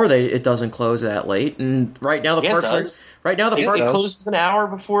 before it doesn't close that late, and right now the parks does. Right now the park closes an hour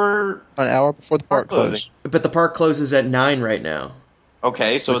before the park closes. But the park closes at 9 right now.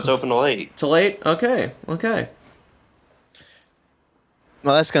 Okay, so it's open till 8. Till 8? Okay.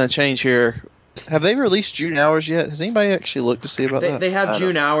 Well, that's going to change here. Have they released June hours yet? Has anybody actually looked to see about that? They have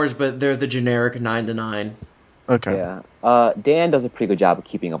June hours, but they're the generic 9 to 9. Okay. Yeah. Dan does a pretty good job of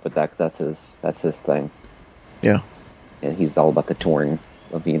keeping up with that because that's his thing. Yeah. And he's all about the touring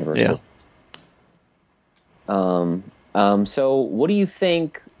of the Universal. Yeah. So what do you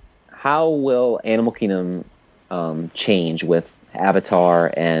think? How will Animal Kingdom change with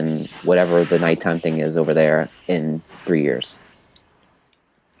Avatar and whatever the nighttime thing is over there in 3 years?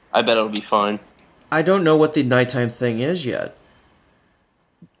 I bet it'll be fine. I don't know what the nighttime thing is yet.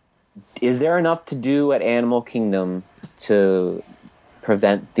 Is there enough to do at Animal Kingdom to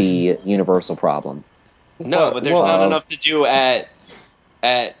prevent the Universal problem? No, but there's Well, not enough to do at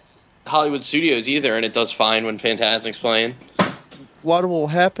Hollywood Studios either, and it does fine when Fantasmic's playing. What will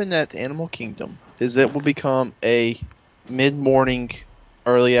happen at the Animal Kingdom is it will become a mid-morning,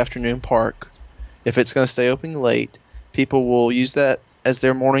 early afternoon park. If it's going to stay open late, people will use that as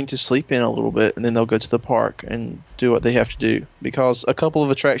their morning to sleep in a little bit, and then they'll go to the park and do what they have to do. Because a couple of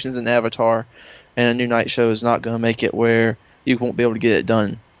attractions in Avatar and a new night show is not going to make it where you won't be able to get it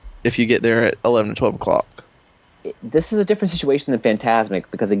done if you get there at 11 or 12 o'clock. This is a different situation than Fantasmic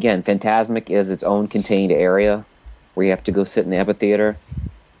because, again, Fantasmic is its own contained area where you have to go sit in the amphitheater.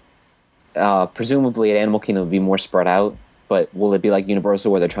 Presumably at Animal Kingdom it will be more spread out, but will it be like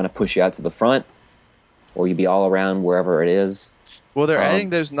Universal where they're trying to push you out to the front? Or you be all around wherever it is? Well, they're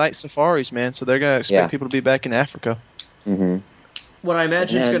adding those night safaris, man, so they're going to expect people to be back in Africa. Mm-hmm. What I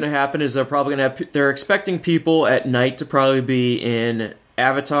imagine is going to happen is they're probably going to have... They're expecting people at night to probably be in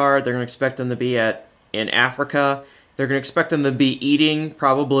Avatar. They're going to expect them to be in Africa. They're going to expect them to be eating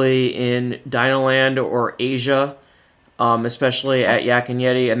probably in Dinoland or Asia, especially at Yak and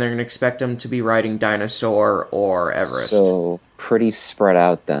Yeti, and they're going to expect them to be riding Dinosaur or Everest. So, pretty spread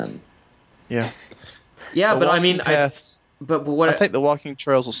out then. Yeah. Yeah, but I mean... Paths, But what I think the walking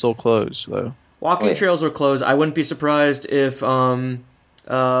trails will still close, though. Walking trails will close. I wouldn't be surprised if Cali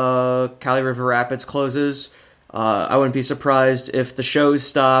River Rapids closes. I wouldn't be surprised if the shows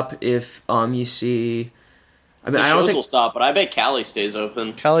stop. If you see, I mean, The I don't shows think will stop, but I bet Cali stays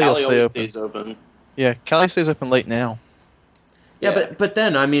open. Cali will stay always open. stays open. Yeah, Cali stays open late now. Yeah, but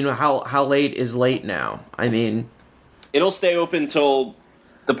then I mean, how late is late now? I mean, It'll stay open till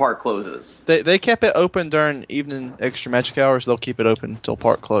the park closes. They kept it open during evening extra magic hours. They'll keep it open until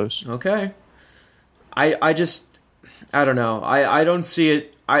park close. okay. I don't know. I don't see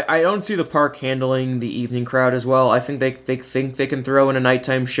it. I don't see the park handling the evening crowd as well. I think they think they can throw in a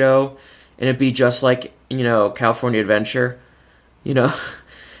nighttime show, and it'd be just like California Adventure.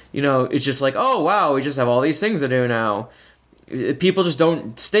 It's just like, oh wow, we just have all these things to do now. People just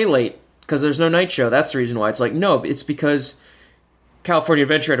don't stay late because there's no night show. That's the reason why. It's like, no, it's because California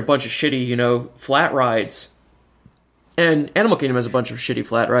Adventure had a bunch of shitty, flat rides. And Animal Kingdom has a bunch of shitty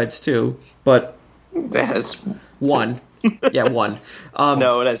flat rides too, but That's one. Yeah, one.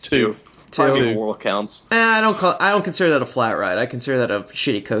 no, it has two. Two. Primeval World counts. I don't consider that a flat ride. I consider that a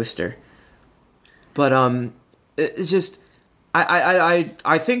shitty coaster. But it's just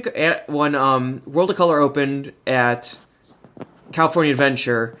I think when World of Color opened at California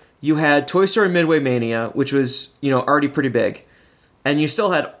Adventure, you had Toy Story Midway Mania, which was already pretty big, and you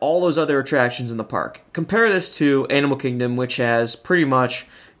still had all those other attractions in the park. Compare this to Animal Kingdom, which has pretty much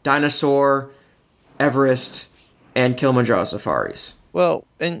Dinosaur, Everest, and Kilimanjaro safaris. Well,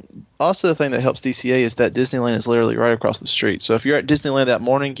 and also the thing that helps DCA is that Disneyland is literally right across the street. So if you're at Disneyland that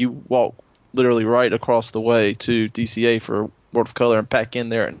morning, you walk literally right across the way to DCA for World of Color and pack in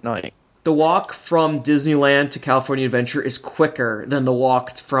there at night. The walk from Disneyland to California Adventure is quicker than the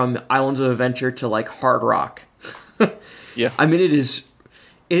walk from Islands of Adventure to Hard Rock. Yeah. I mean, it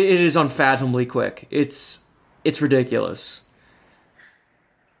is unfathomably quick. It's ridiculous.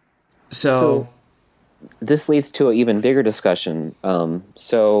 So this leads to an even bigger discussion.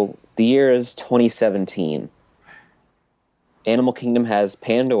 So the year is 2017. Animal Kingdom has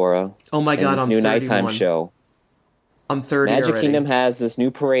Pandora. Oh my God, and this I'm new 31. nighttime show. I'm 30 Magic already. Kingdom has this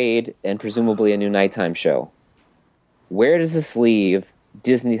new parade and presumably a new nighttime show. Where does this leave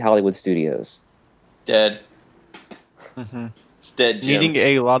Disney Hollywood Studios? Dead. Mm-hmm. It's dead, Jim. Needing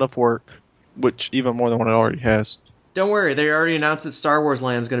a lot of work, which even more than what it already has. Don't worry, they already announced that Star Wars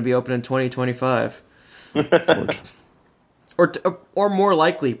Land is going to be open in 2025. or more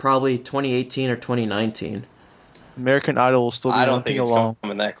likely, probably 2018 or 2019. American Idol will still be I don't limping think it's along.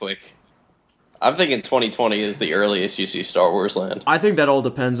 coming that quick. I'm thinking 2020 is the earliest you see Star Wars Land. I think that all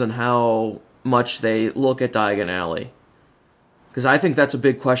depends on how much they look at Diagon Alley. Because I think that's a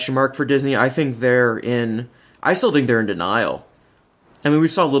big question mark for Disney. I still think they're in denial. I mean, we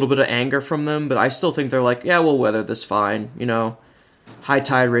saw a little bit of anger from them, but I still think they're like, yeah, we'll weather this fine. You know, high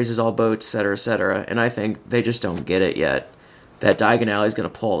tide raises all boats, etc., etc. And I think they just don't get it yet. That Diagon Alley is going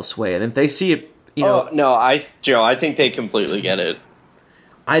to pull this way, and if they see it, you know, Joe, I think they completely get it.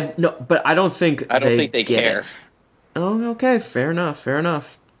 but I don't think I don't think they get care. it. Oh, okay, fair enough, fair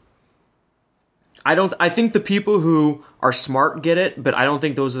enough. I think the people who are smart get it, but I don't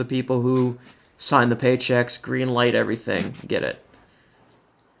think those are the people who sign the paychecks, green light everything, get it.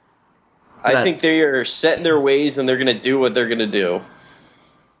 I think they are set in their ways and they're going to do what they're going to do.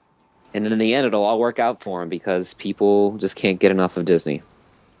 And in the end, it'll all work out for them because people just can't get enough of Disney.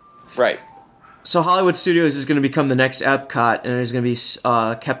 Right. So Hollywood Studios is going to become the next Epcot, and it is going to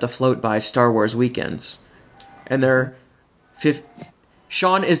be kept afloat by Star Wars weekends. And they're...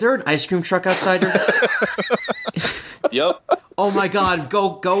 Sean, is there an ice cream truck outside your... Yep. Oh my god,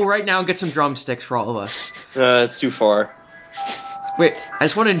 go right now and get some drumsticks for all of us. It's too far. Wait, I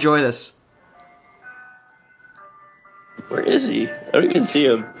just want to enjoy this. Where is he? I don't even see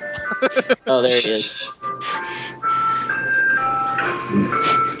him. Oh, there it is.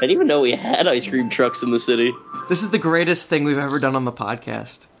 I didn't even know we had ice cream trucks in the city. This is the greatest thing we've ever done on the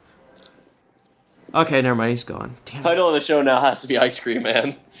podcast. Okay, never mind, he's gone. Damn it. Title of the show now has to be Ice Cream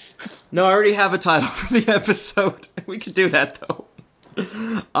Man. No, I already have a title for the episode. We could do that, though.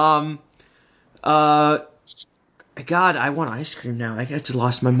 God, I want ice cream now. I just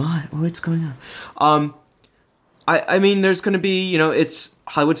lost my mind. What's going on? I mean, there's going to be, you know, it's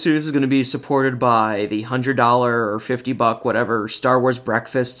Hollywood Studios is going to be supported by the $100 or $50 whatever Star Wars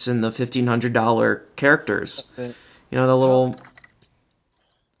breakfasts and the $1,500 characters. You know, the little.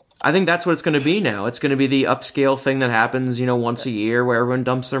 I think that's what it's going to be now. It's going to be the upscale thing that happens, you know, once a year where everyone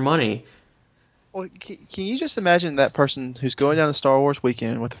dumps their money. Well, can you just imagine that person who's going down to Star Wars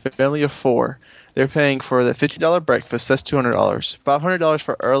weekend with a family of 4? They're paying for the $50 breakfast. That's $200. $500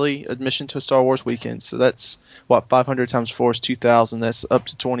 for early admission to a Star Wars weekend. So that's what 500 times 4 is 2,000. That's up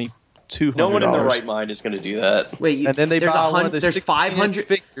to $2,200. No one in their right mind is going to do that. Wait, And then they there's buy one of the there's 500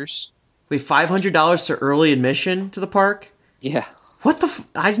 figures. Wait, $500 to early admission to the park? Yeah. What the?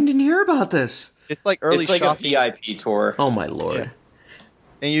 I didn't hear about this. It's like early It's like shopping, a VIP tour. Oh my lord! Yeah.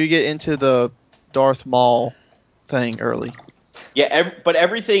 and you get into the Darth Maul thing early. Yeah, but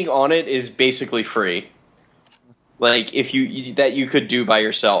everything on it is basically free. Like if you could do by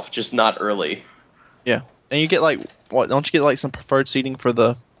yourself, just not early. Yeah, and you get like what? Don't you get like some preferred seating for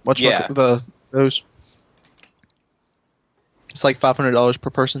the those? It's like $500 per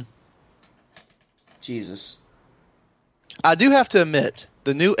person. Jesus. I do have to admit,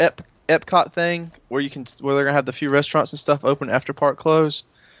 the new Epcot thing, where they're gonna have the few restaurants and stuff open after park close,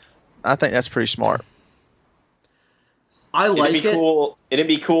 I think that's pretty smart. I like it. Cool. It'd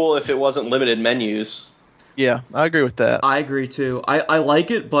be cool if it wasn't limited menus. Yeah, I agree with that. I agree too. I like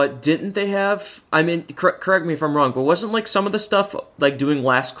it, but didn't they have? I mean, correct me if I'm wrong, but wasn't like some of the stuff like doing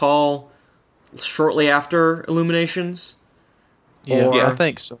last call shortly after Illuminations? Yeah, Or- I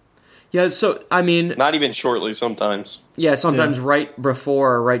think so. Yeah. So I mean, Not even shortly sometimes. yeah, sometimes right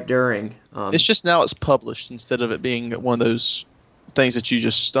before or right during. It's just now it's published instead of it being one of those things that you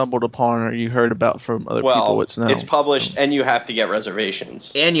just stumbled upon or you heard about from other people. Well, It's now. it's published and you have to get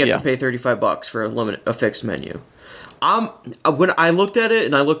reservations. And you have Yeah. to pay $35 for a fixed menu. When I looked at it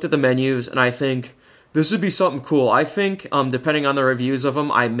and I looked at the menus and I think this would be something cool. I think depending on the reviews of them,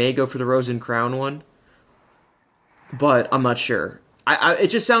 I may go for the Rose and Crown one, but I'm not sure. It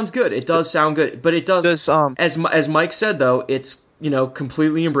just sounds good. It does sound good, but it does. As Mike said though, it's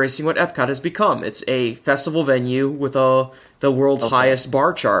completely embracing what Epcot has become. It's a festival venue with the world's highest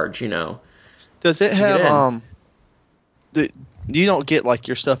bar charge. Does it get have you don't get like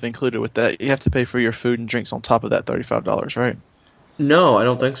your stuff included with that? You have to pay for your food and drinks on top of that $35, right? No, I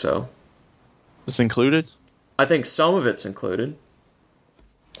don't think so. It's included. I think some of it's included.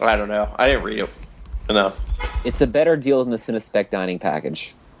 I don't know. I didn't read it enough. It's a better deal than the Cinespec dining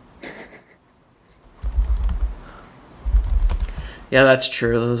package. Yeah, that's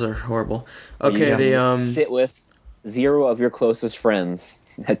true. Those are horrible. Okay, You sit with 0 of your closest friends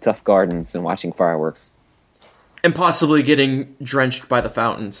at Tough Gardens and watching fireworks. and possibly getting drenched by the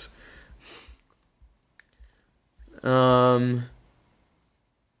fountains.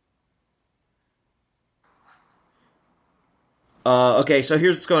 Okay, so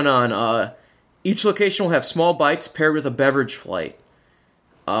here's what's going on. Each location will have small bites paired with a beverage flight.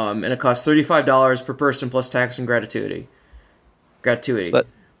 And it costs $35 per person plus tax and gratuity. Gratuity.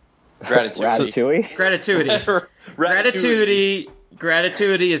 But Gratitude. Ratatouille?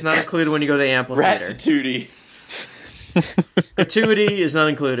 Gratituity is not included when you go to the amphitheater. Gratitude. Gratuity is not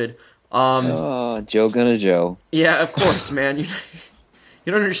included. Oh, Joe Gonna Joe. Yeah, of course, man.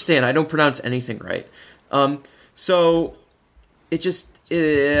 You don't understand. I don't pronounce anything right. So it just,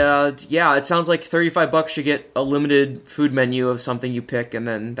 it sounds like $35 you get a limited food menu of something you pick, and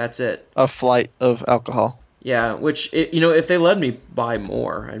then that's it. A flight of alcohol. Yeah, which, if they let me buy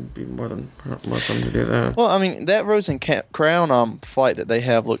more, I'd be more than welcome to do that. Well, I mean, that Rose and Crown flight that they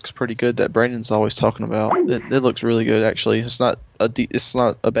have looks pretty good. That Brandon's always talking about. It looks really good, actually. It's not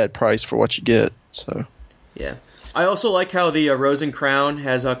a bad price for what you get. So. Yeah, I also like how the Rose and Crown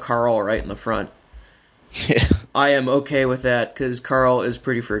has a Carl right in the front. Yeah. I am okay with that because Carl is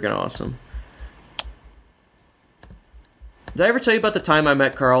pretty freaking awesome. Did I ever tell you about the time I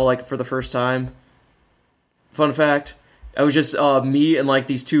met Carl for the first time? Fun fact, I was just me and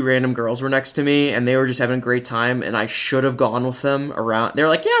these two random girls were next to me, and they were just having a great time, and I should have gone with them around. They're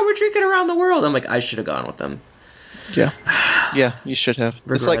like, "Yeah, we're drinking around the world." I'm like, I should have gone with them. Yeah, you should have.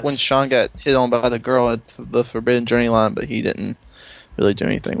 Regrets. It's like when Sean got hit on by the girl at the Forbidden Journey line, but he didn't really do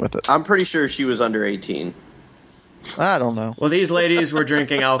anything with it. I'm pretty sure she was under 18. I don't know. Well, these ladies were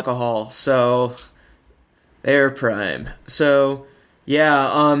drinking alcohol, so they're prime. So,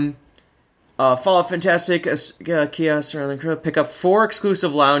 yeah, Fallout Fantastic kiosks around the crib. Pick up 4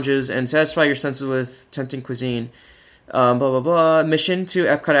 exclusive lounges and satisfy your senses with tempting cuisine. Blah, blah, blah. Mission to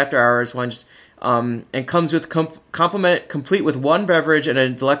Epcot After Hours. And comes with complete with 1 beverage and a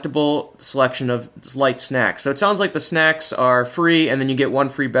delectable selection of light snacks. So it sounds like the snacks are free, and then you get 1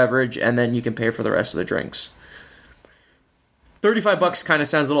 free beverage, and then you can pay for the rest of the drinks. $35 kind of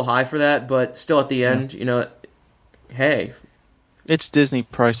sounds a little high for that, but still at the end, hey. It's Disney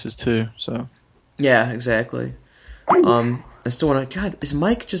prices too, so. Yeah, exactly. I still want to. God, is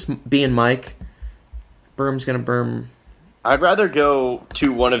Mike just being Mike? Berm's gonna berm. I'd rather go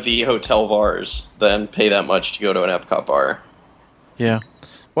to one of the hotel bars than pay that much to go to an Epcot bar. Yeah.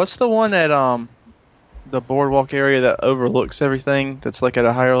 What's the one at the boardwalk area that overlooks everything? That's at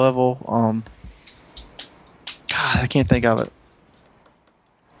a higher level. God, I can't think of it.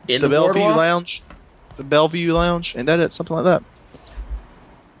 In the Bellevue boardwalk? Lounge. The Bellevue Lounge, ain't that it? Something like that.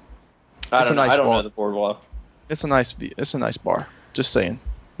 I It's a don't know. nice I don't bar. know the boardwalk. It's a nice bar. Just saying.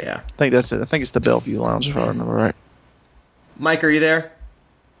 Yeah. I think that's it. I think it's the Bellevue Lounge if I remember right. Mike, are you there?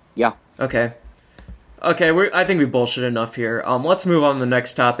 Yeah. Okay. I think we bullshit enough here. Let's move on to the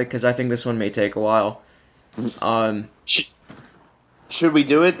next topic because I think this one may take a while. Should we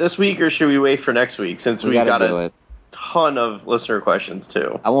do it this week or should we wait for next week? Since We we gotta got do a it. ton of listener questions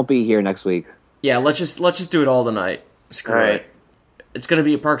too. I won't be here next week. Yeah, let's just do it all tonight. Screw All right. it. It's gonna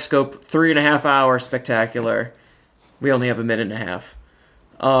be a Parkscope 3.5 hour spectacular. We only have a minute and a half.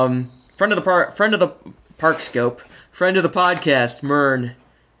 Friend of the Parkscope, friend of the podcast, Mern.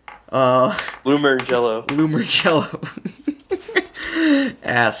 Bloomer Jello. Lumergello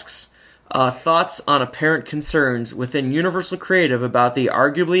asks, thoughts on apparent concerns within Universal Creative about the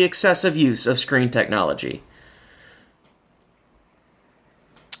arguably excessive use of screen technology.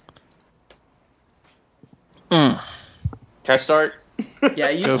 Can I start?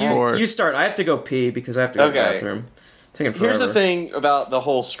 Yeah, Go for it. you start. I have to go pee because I have to go to the Okay. bathroom. Taking forever. Here's the thing about the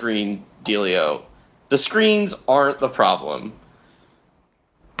whole screen dealio. The screens aren't the problem.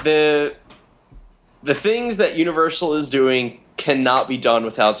 The things that Universal is doing cannot be done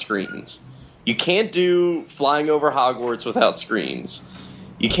without screens. You can't do flying over Hogwarts without screens.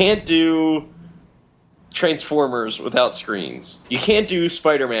 You can't do Transformers without screens. You can't do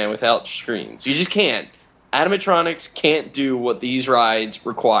Spider-Man without screens. You just can't. Animatronics can't do what these rides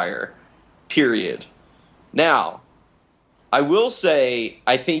require. Period. Now, I will say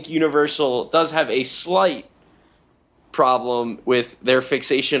I think Universal does have a slight problem with their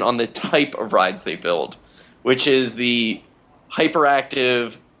fixation on the type of rides they build, which is the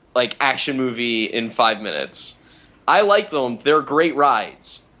hyperactive, action movie in 5 minutes. I like them. They're great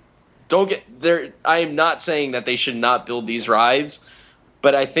rides. I am not saying that they should not build these rides,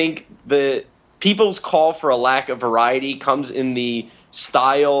 but I think the people's call for a lack of variety comes in the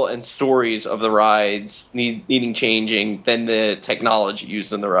style and stories of the rides needing changing than the technology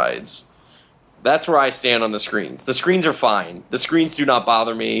used in the rides. That's where I stand on the screens. The screens are fine. The screens do not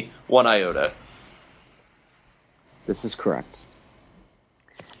bother me one iota. This is correct.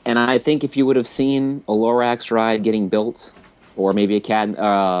 And I think if you would have seen a Lorax ride getting built, or maybe a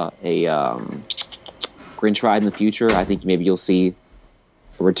Grinch ride in the future, I think maybe you'll see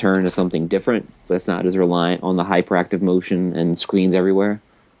a return to something different that's not as reliant on the hyperactive motion and screens everywhere.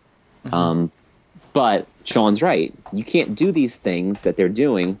 Mm-hmm. But Sean's right. You can't do these things that they're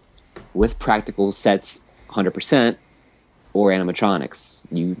doing with practical sets 100% or animatronics.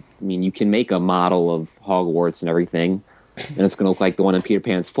 You can make a model of Hogwarts and everything, and it's going to look like the one in Peter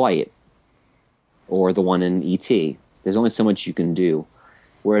Pan's Flight or the one in E.T. There's only so much you can do.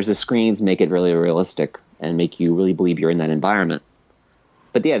 whereas the screens make it really realistic and make you really believe you're in that environment.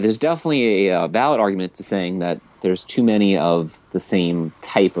 But yeah, there's definitely a valid argument to saying that there's too many of the same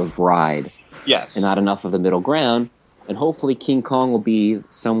type of ride Yes. and not enough of the middle ground, and hopefully King Kong will be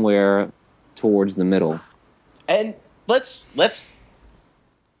somewhere towards the middle. And let's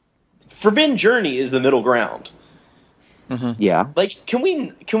Forbidden Journey is the middle ground. Yeah. Like, can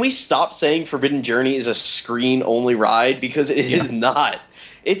we stop saying Forbidden Journey is a screen only ride, because it is not.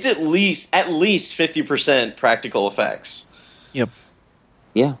 It's at least 50% practical effects. Yep.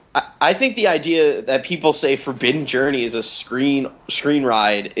 Yeah. I think the idea that people say Forbidden Journey is a screen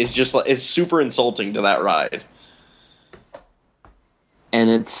ride is just is super insulting to that ride. And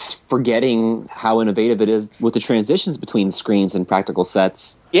it's forgetting how innovative it is with the transitions between screens and practical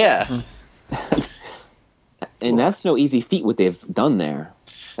sets. Yeah. And that's no easy feat what they've done there.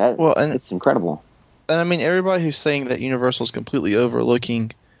 It's incredible. And I mean, everybody who's saying that Universal is completely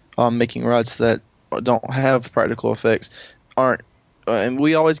overlooking making rides that don't have practical effects aren't. And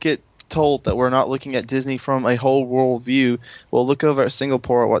we always get told that we're not looking at Disney from a whole world view. Well, look over at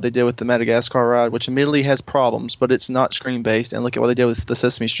Singapore at what they did with the Madagascar ride, which admittedly has problems, but it's not screen based. And look at what they did with the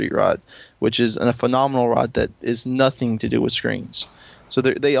Sesame Street ride, which is a phenomenal ride that is nothing to do with screens. So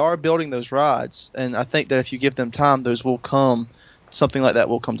they are building those rides, and I think that if you give them time, those will come. Something like that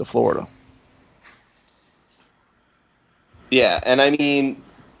will come to Florida. Yeah, and I mean,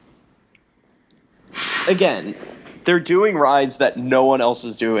 again, they're doing rides that no one else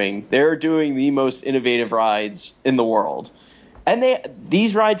is doing. They're doing the most innovative rides in the world. And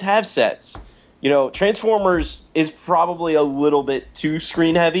these rides have sets. You know, Transformers is probably a little bit too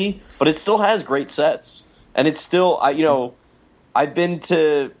screen heavy, but it still has great sets. And it's still, I've been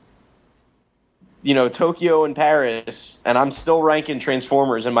to, Tokyo and Paris, and I'm still ranking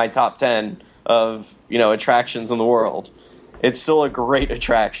Transformers in my top 10 of, attractions in the world. It's still a great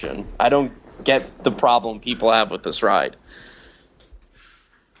attraction. I don't get the problem people have with this ride.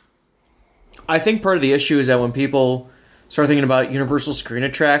 I think part of the issue is that when people start thinking about Universal screen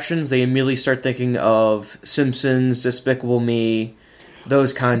attractions, they immediately start thinking of Simpsons, Despicable Me,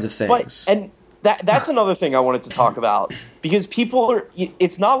 those kinds of things. And that's another thing I wanted to talk about, because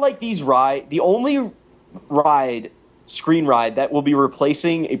it's not like the only screen ride that will be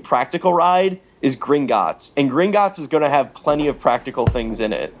replacing a practical ride is Gringotts, and Gringotts is going to have plenty of practical things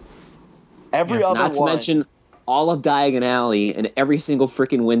in it. Every other not to mention all of Diagon Alley and every single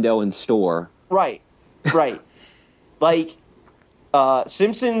freaking window and store. Right. Like,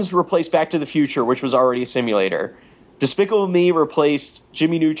 Simpsons replaced Back to the Future, which was already a simulator. Despicable Me replaced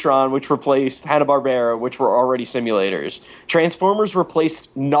Jimmy Neutron, which replaced Hanna-Barbera, which were already simulators. Transformers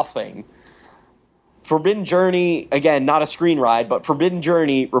replaced nothing. Forbidden Journey, again, not a screen ride, but Forbidden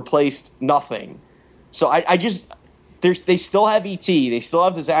Journey replaced nothing. So they still have E.T., they still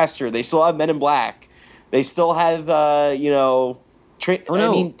have Disaster, they still have Men in Black, they still have,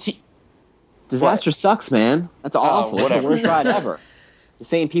 Disaster sucks, man. That's awful. It's whatever. the worst ride ever. The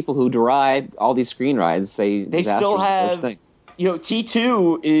same people who deride all these screen rides say They Disaster's still the worst have, thing.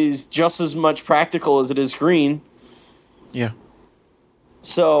 T2 is just as much practical as it is screen. Yeah.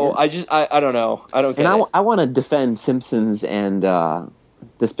 So I don't know. I don't get And it. I want to defend Simpsons and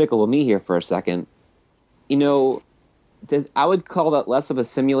Despicable Me here for a second. I would call that less of a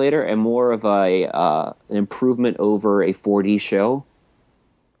simulator and more of an improvement over a 4D show.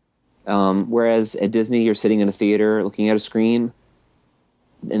 Whereas at Disney, you're sitting in a theater looking at a screen.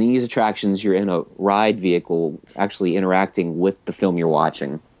 In these attractions, you're in a ride vehicle actually interacting with the film you're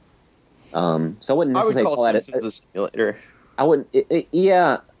watching. So I wouldn't necessarily call call it Simpsons a simulator. I wouldn't.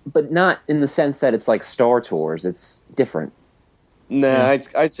 Yeah, but not in the sense that it's like Star Tours. It's different. Nah,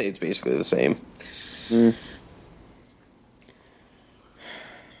 I'd say it's basically the same.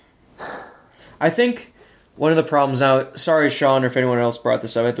 I think one of the problems now. Sorry, Sean, or if anyone else brought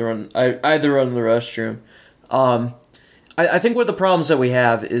this up, I had to run to the restroom. I think one of the problems that we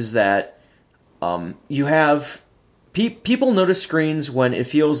have is that you have people notice screens when it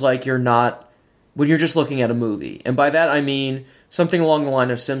feels like when you're just looking at a movie. And by that I mean something along the line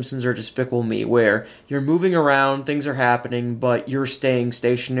of Simpsons or Despicable Me, where you're moving around, things are happening, but you're staying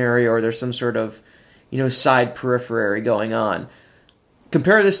stationary, or there's some sort of, side periphery going on.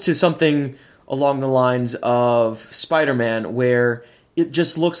 Compare this to something along the lines of Spider-Man, where it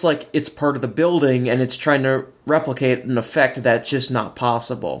just looks like it's part of the building and it's trying to replicate an effect that's just not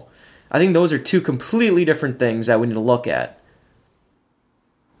possible. I think those are two completely different things that we need to look at.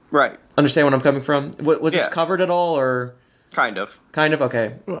 Right. Understand what I'm coming from? Was this Yeah. covered at all, or Kind of. kind of?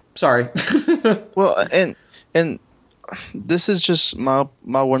 Okay, sorry. Well, and this is just my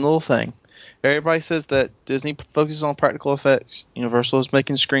one little thing. Everybody says that Disney focuses on practical effects. Universal is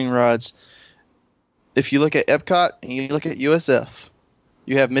making screen rides. If you look at Epcot and you look at USF,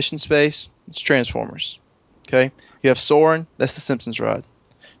 you have Mission Space, it's Transformers. Okay? You have Soarin', that's the Simpsons ride.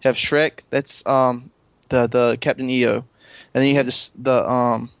 You have Shrek, that's the Captain EO. And then you have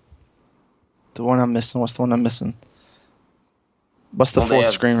the one I'm missing. What's the one I'm missing? What's the fourth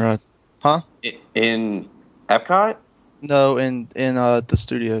screen ride? Huh? In Epcot? No, in the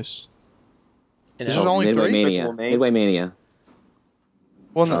studios. There's only Midway three. Mania. Midway Mania.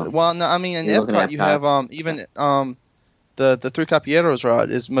 Well, no. I mean, in You're looking Epcot, at you Epcot. have even the Three Capieros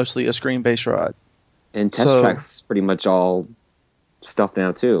ride is mostly a screen-based ride. And Test Track's pretty much all stuff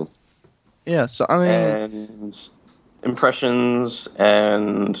now, too. Yeah, so I mean, And Impressions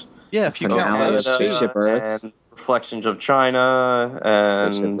and yeah, if you Phantom count Alice, those two, Spaceship Earth. and Reflections of China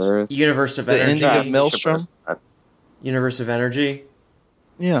Spaceship and Earth. Universe of the Energy. ending of Maelstrom. Universe of Energy.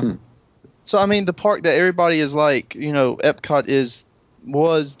 Yeah. So I mean, the park that everybody is like, Epcot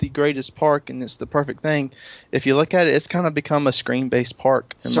was the greatest park and it's the perfect thing. If you look at it, it's kind of become a screen-based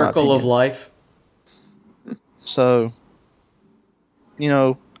park. in my Circle of opinion. Life. So,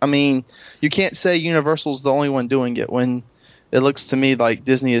 I mean, you can't say Universal's the only one doing it when it looks to me like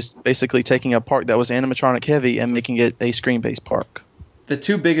Disney is basically taking a park that was animatronic heavy and making it a screen-based park. The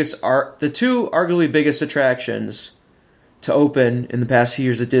two arguably biggest attractions to open in the past few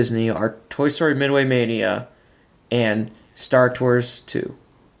years at Disney are Toy Story Midway Mania and Star Tours 2.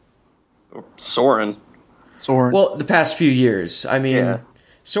 Soarin'. Soarin'. Well, the past few years. I mean, Yeah.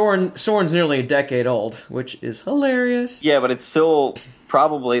 Soarin's nearly a decade old, which is hilarious. Yeah, but it's still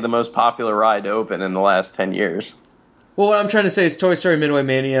probably the most popular ride to open in the last 10 years. Well, what I'm trying to say is Toy Story Midway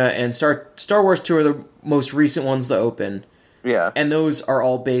Mania and Star Wars 2 are the most recent ones to open. Yeah. And those are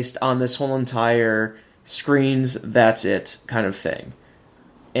all based on this whole entire screens, that's it kind of thing.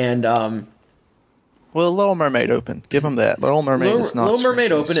 And Well, Little Mermaid opened. Give them that. Little Mermaid is not Little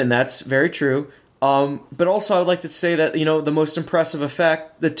Mermaid screen-based. open, and that's very true. But also, I would like to say that the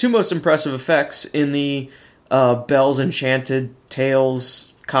the two most impressive effects in the Belle's Enchanted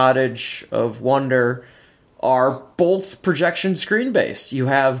Tales Cottage of Wonder are both projection screen based. You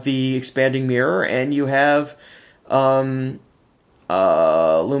have the expanding mirror, and you have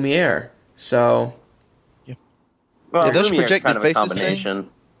Lumiere. So Well, Yeah, those Lumiere's projected kind of a faces combination.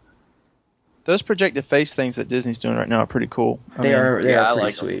 Those projected face things that Disney's doing right now are pretty cool. they are I pretty like 'em.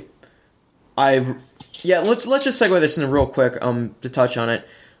 sweet. Let's just segue this in real quick to touch on it.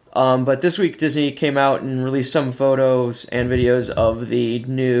 But this week Disney came out and released some photos and videos of the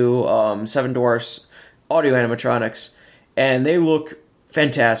new Seven Dwarfs audio animatronics, and they look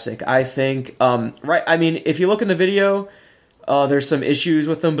fantastic. I think I mean, if you look in the video, there's some issues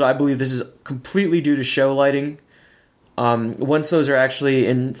with them, but I believe this is completely due to show lighting. Once those are actually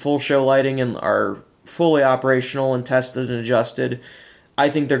in full show lighting and are fully operational and tested and adjusted, I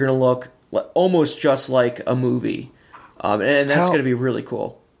think they're going to look almost just like a movie. And that's going to be really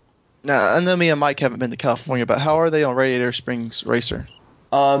cool. Now, I know me and Mike haven't been to California, but how are they on Radiator Springs Racer?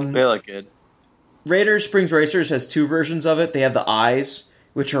 They look good. Radiator Springs Racers has two versions of it. They have the eyes,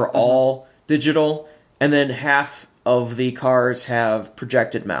 which are all digital, and then half of the cars have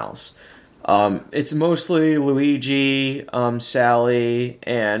projected mouths. It's mostly Luigi, Sally,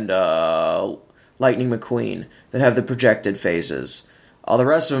 and Lightning McQueen that have the projected faces. The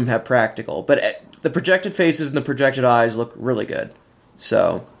rest of them have practical, but the projected faces and the projected eyes look really good.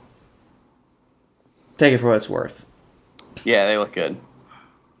 So, take it for what it's worth. Yeah, they look good.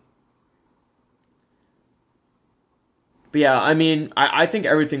 But yeah, I mean, I think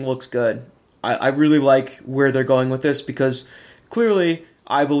everything looks good. I really like where they're going with this because clearly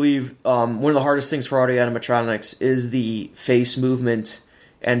I believe one of the hardest things for audio animatronics is the face movement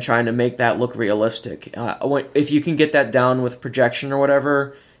and trying to make that look realistic. If you can get that down with projection or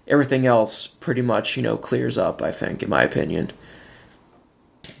whatever, everything else pretty much, clears up, I think, in my opinion.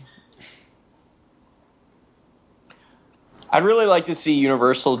 I'd really like to see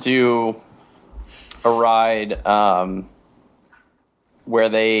Universal do a ride where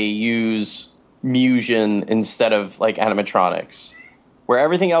they use Musion instead of like animatronics, where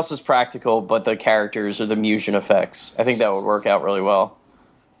everything else is practical, but the characters are the Musion effects. I think that would work out really well.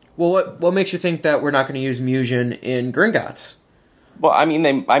 Well, what makes you think that we're not going to use Musion in Gringotts? Well,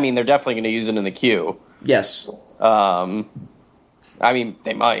 they're definitely going to use it in the queue. Yes. They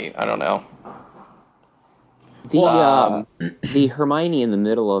might. I don't know. The Hermione in the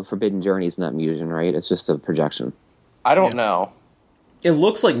middle of Forbidden Journey is not Musion, right? It's just a projection. I don't know. It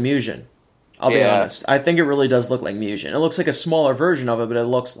looks like Musion. I'll be honest. I think it really does look like Musion. It looks like a smaller version of it, but it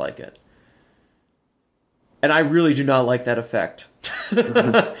looks like it. And I really do not like that effect.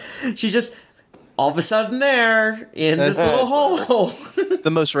 all of a sudden there in this That's- little hole. The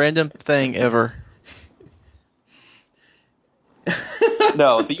most random thing ever.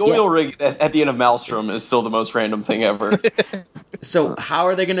 No, the oil rig at the end of Maelstrom is still the most random thing ever. So how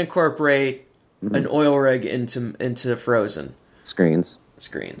are they going to incorporate an oil rig into Frozen Screens.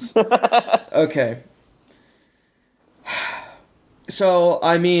 screens? Okay. So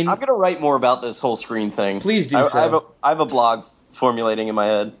I mean, I'm gonna write more about this whole screen thing. Please do so. I have a blog formulating in my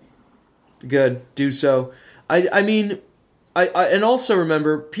head. good, do so. I mean, I and also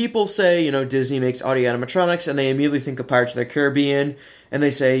remember people say Disney makes audio animatronics and they immediately think of Pirates of the Caribbean, and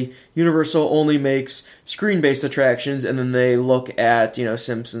they say Universal only makes screen-based attractions, and then they look at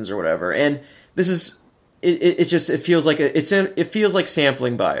Simpsons or whatever. And this is it feels like it feels like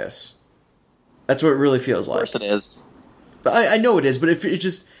sampling bias. That's what it really feels Of like. course it is. I know it is, but it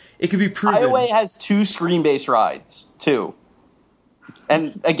could be proven. Highway has 2 screen-based rides, 2.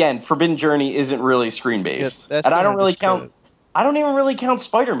 And again, Forbidden Journey isn't really screen-based. Yeah, that's and I don't gonna really discredit. count. I don't even really count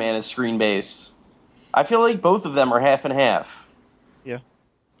Spider-Man as screen-based. I feel like both of them are half and half. Yeah.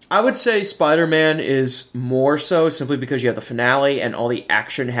 I would say Spider-Man is more so simply because you have the finale and all the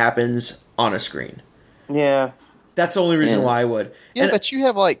action happens on a screen. Yeah. That's the only reason Yeah. why I would. Yeah, And- but you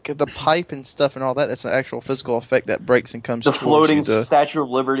have like the pipe and stuff and all that. That's an actual physical effect that breaks and comes. The towards floating you, the Statue of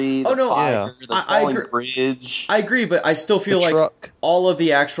Liberty, the Oh, no, fire, the I falling agree. bridge. I agree, but I still feel like truck. all of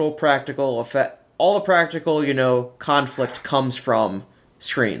the actual practical effect, all the practical, conflict comes from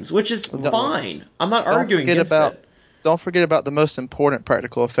screens, which is fine. I'm not arguing against it. Don't forget about the most important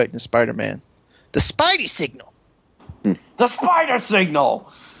practical effect in Spider-Man, the Spidey signal. The spider signal!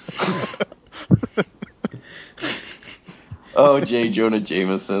 Oh, J. Jonah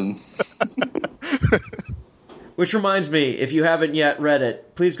Jameson. Which reminds me, if you haven't yet read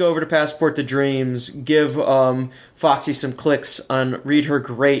it, please go over to Passport to Dreams, give Foxy some clicks read her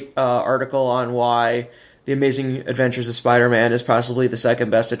great article on why The Amazing Adventures of Spider-Man is possibly the second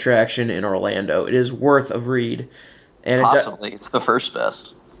best attraction in Orlando. It is worth a read. And Possibly. It's the first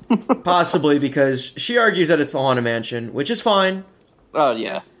best. possibly because she argues that it's the Haunted Mansion, which is fine, Oh,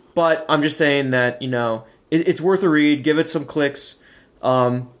 yeah. but I'm just saying that, it's worth a read, give it some clicks.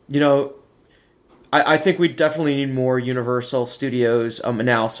 I think we definitely need more Universal Studios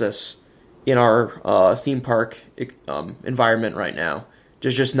analysis in our theme park environment right now.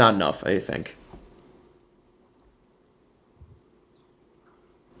 There's just not enough, I think.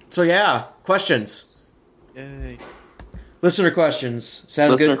 So yeah, questions. Yay. Listener questions. Sound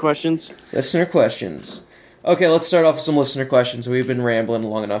Listener good? questions? Listener questions. Okay, let's start off with some listener questions. We've been rambling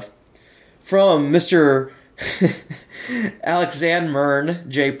long enough. From Mr. Alexander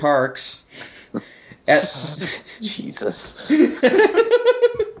J. Parks. Jesus.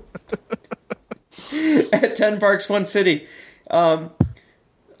 At 10 Parks, Fun City. They want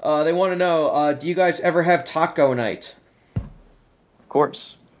to know, do you guys ever have taco night? Of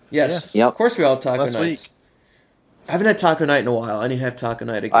course. Yes. Yep. Of course we all have taco Last nights. week. I haven't had taco night in a while. I need to have taco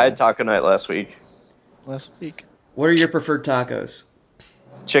night again. I had taco night last week. Last week. What are your preferred tacos?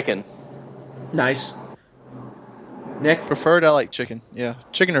 Chicken. Nice. Nick? Preferred, I like chicken. Yeah,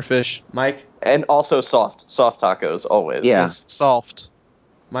 chicken or fish. Mike? And also soft tacos, always. Yeah. It's soft.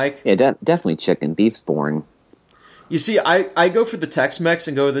 Mike? Yeah, definitely chicken. Beef's boring. You see, I go for the Tex-Mex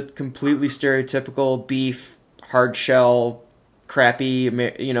and go with the completely stereotypical beef, hard shell, crappy,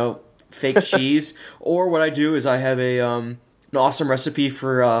 fake cheese. Or what I do is I have an awesome recipe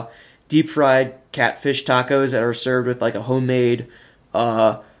for deep fried catfish tacos that are served with like a homemade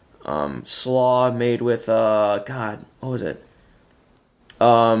slaw made with God, what was it?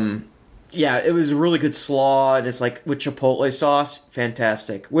 Yeah, it was a really good slaw, and it's like with chipotle sauce,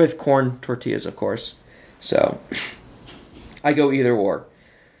 fantastic, with corn tortillas, of course. So I go either or.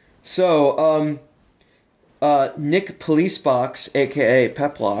 So Nick Policebox, aka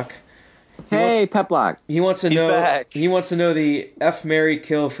Peplock. Hey, Peplock. He wants to He's know. back. He wants to know the F, Marry,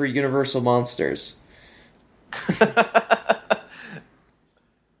 Kill for Universal Monsters.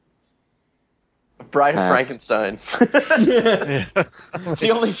 Bride of Pass. Frankenstein. It's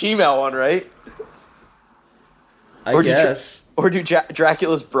the only female one, right? I Or did you- guess. Or do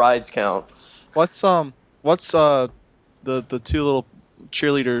Dracula's brides count? What's the two little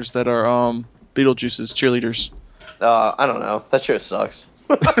cheerleaders that are Beetlejuice's cheerleaders? I don't know. That show sucks.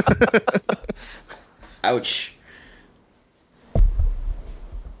 Ouch.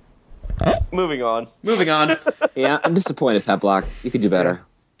 Moving on. Moving on. Yeah, I'm disappointed, Peplock. You could do better.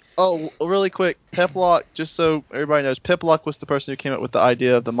 Oh, really quick, Peplock, just so everybody knows, Peplock was the person who came up with the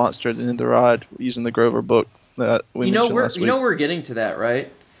idea of the monster at the end of the ride using the Grover book that we mentioned last week. we're getting to that,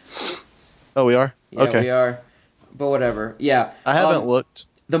 right? Oh, we are? Yeah, okay. we are. But whatever. Yeah. I haven't looked.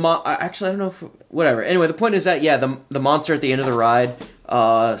 actually, I don't know if whatever. Anyway, the point is that the monster at the end of the ride,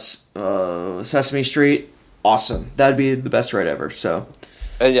 Sesame Street, awesome. That'd be the best ride ever. So,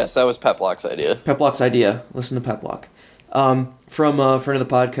 And yes, that was Peplock's idea. Peplock's idea. Listen to Peplock. From a friend of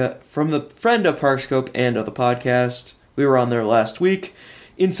the podcast, from the friend of Parkscope and of the podcast. We were on there last week.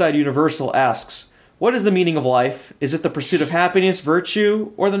 Inside Universal asks, "What is the meaning of life? Is it the pursuit of happiness,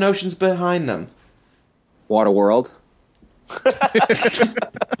 virtue, or the notions behind them?" Waterworld.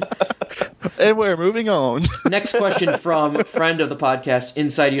 And we're moving on. Next question from friend of the podcast,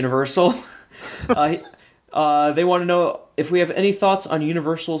 Inside Universal. They want to know if we have any thoughts on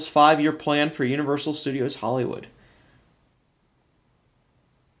Universal's 5-year plan for Universal Studios Hollywood.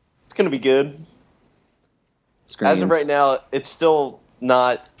 It's going to be good. Screens. As of right now, it's still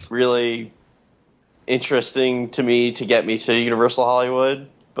not really interesting to me to get me to Universal Hollywood,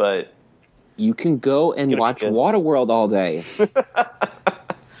 but You can go and It's gonna be watch good. Waterworld all day.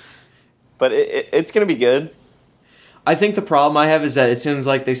 but it's going to be good. I think the problem I have is that it seems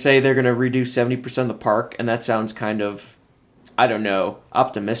like they say they're going to redo 70% of the park, and that sounds kind of, I don't know,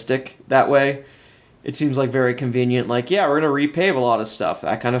 optimistic that way. It seems like very convenient, like, yeah, we're going to repave a lot of stuff,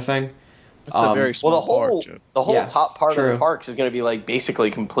 that kind of thing. It's a very small Well, the whole park, Joe. the whole Yeah, top part of true. the parks is going to be like basically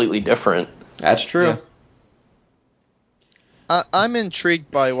completely different. That's true. Yeah. I'm intrigued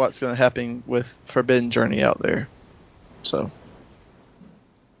by what's going to happen with Forbidden Journey out there. So,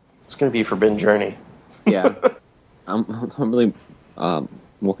 It's going to be Forbidden Journey. Yeah. I'm really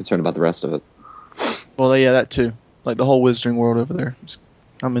more concerned about the rest of it. well, yeah, that too. Like the whole Wizarding World over there.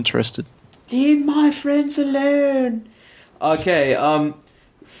 I'm interested. Leave my friends alone. Okay,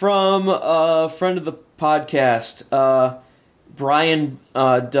 from a friend of the podcast, Brian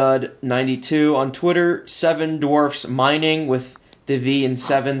Dud92 on Twitter, 7 dwarfs mining with the V in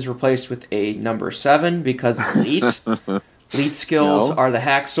sevens replaced with a number 7 because elite. Elite skills No. are the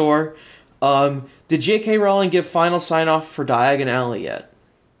hacksaw. Did J.K. Rowling give final sign-off for Diagon Alley yet?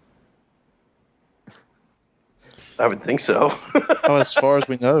 I would think so. Oh, as far as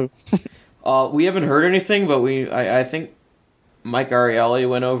we know. We haven't heard anything, but I think Mike Ariely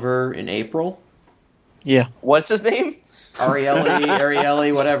went over in April. Yeah. What's his name?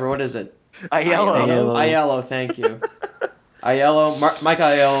 Ariely, whatever. What is it? Aiello. Aiello. Aiello, thank you. Aiello, Mike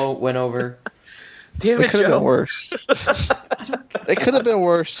Aiello went over. Damn It it, could have been Joe. worse. It could have been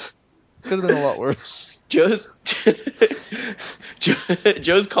worse. Could have been a lot worse. Joe's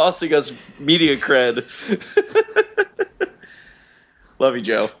Joe's costing us media cred. Love you,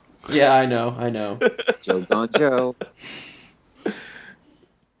 Joe. Yeah, I know. Joe Gone Joe.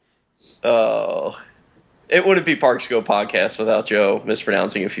 Oh, it wouldn't be Parks Go podcast without Joe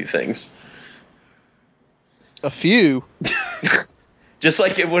mispronouncing a few things. A few. Just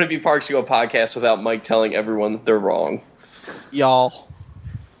like it wouldn't be Parks Go podcast without Mike telling everyone that they're wrong. Y'all.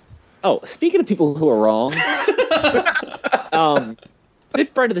 Oh, speaking of people who are wrong, good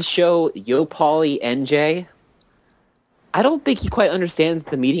friend of the show, Yo Pauly NJ. I don't think he quite understands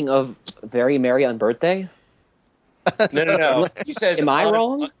the meaning of "Very Merry on Birthday." No. He says, Am I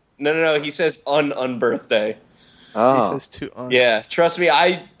wrong? No. He says unbirthday. Oh, He says too honest. Yeah, trust me.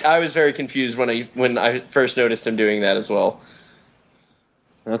 I was very confused when I first noticed him doing that as well.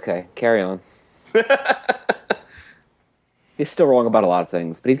 okay. Carry on. He's still wrong about a lot of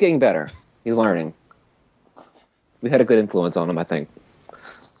things, but he's getting better. He's learning. We've had a good influence on him, I think.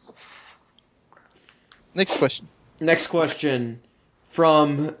 Next question. Next question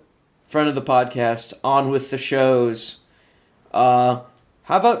from friend of the podcast, on with the shows. How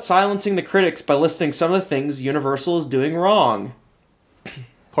about silencing the critics by listing some of the things Universal is doing wrong?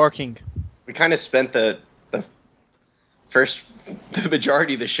 Parking. We kind of spent the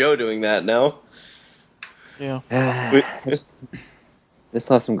majority of the show doing that. No, Yeah. They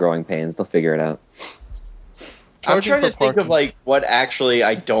still have some growing pains. They'll figure it out. I'm Charging trying for to think of parking. like what actually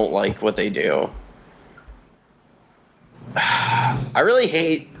I don't like what they do. I really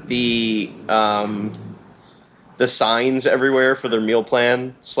hate the signs everywhere for their meal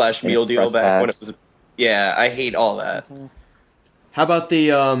plan / meal deal Express back when it Pass. was. Yeah, I hate all that. How about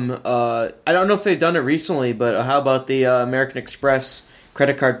the, I don't know if they've done it recently, but how about the American Express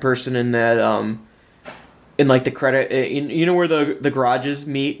credit card person in that, in like the credit, you know where the garages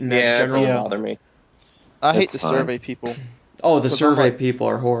meet in that Yeah, it general? doesn't Yeah. bother me. I hate That's the fine. survey people. Oh, the Because survey I'm like- people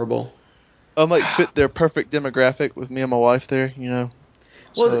are horrible. I'm like fit their perfect demographic with me and my wife there, you know.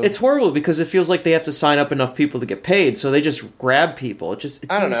 Well, So- it's horrible because it feels like they have to sign up enough people to get paid, so they just grab people. It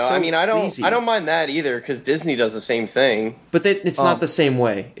I don't seems know. so I mean, sleazy. I don't mind that either because Disney does the same thing. But it's not the same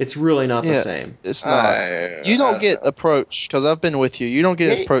way. It's really not the Yeah. same. It's not. You don't get approached because I've been with you. You don't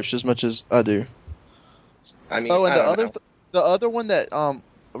get Yeah. approached as much as I do. I mean, Oh, and I the don't other know. the other one that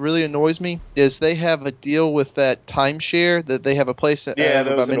really annoys me is they have a deal with that timeshare that they have a place at Yeah, by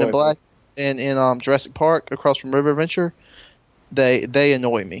those Men in annoy Black and in Jurassic Park across from River Adventure. They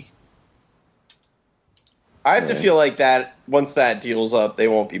annoy me. I have to feel like that once that deal's up, they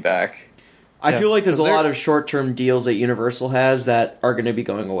won't be back. I Yeah, feel like there's a 'cause they're- lot of short-term deals that Universal has that are going to be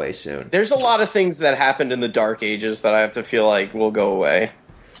going away soon. There's a lot of things that happened in the Dark Ages that I have to feel like will go away.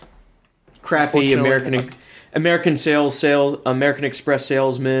 Crappy Unfortunately, American Express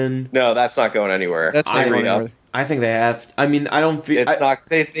salesman. No, that's not going anywhere. That's not I going re-up. anywhere. I think they have. I mean, I don't feel. It's not.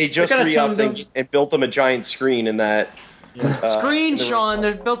 They just kinda re-upped toned and built them a giant screen in that. Screens, in the- Sean.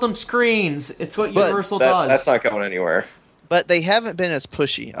 They've built them screens. It's what But Universal that- does. That's not going anywhere. But they haven't been as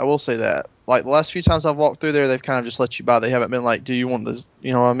pushy. I will say that. Like the last few times I've walked through there, they've kind of just let you by. They haven't been like, "Do you want this?"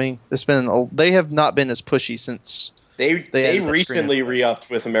 You know what I mean? They have not been as pushy since. They added that recently screen. re-upped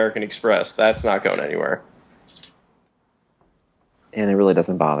with American Express. That's not going anywhere. And it really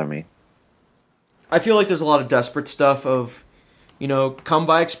doesn't bother me. I feel like there's a lot of desperate stuff of, come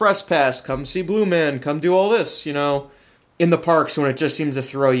buy Express Pass, come see Blue Man, come do all this, in the parks when it just seems to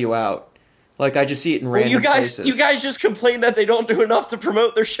throw you out. Like, I just see it in Well, random places. you guys just complain that they don't do enough to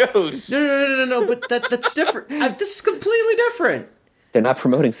promote their shows. No, but that's different. This is completely different. They're not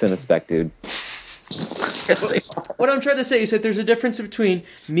promoting Cinespec, dude. Yes, they are. What I'm trying to say is that there's a difference between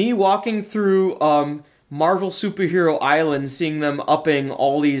me walking through Marvel Superhero Island, seeing them upping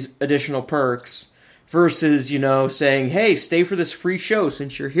all these additional perks, versus, saying, hey, stay for this free show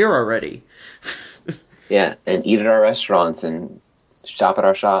since you're here already. Yeah, and eat at our restaurants and shop at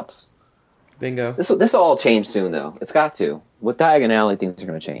our shops. Bingo. This will all change soon, though. It's got to. With Diagon Alley, things are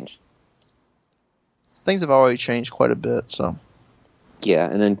going to change. Things have already changed quite a bit. So Yeah,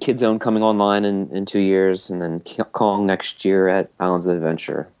 and then Kid Zone coming online in 2 years, and then Kong next year at Islands of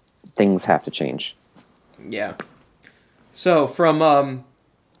Adventure. Things have to change. Yeah. So, from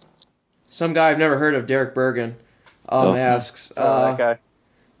some guy I've never heard of, Derek Bergen, asks, that guy.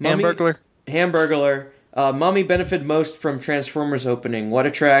 Mummy- Hamburglar. Hamburglar, Mummy benefited most from Transformers opening. What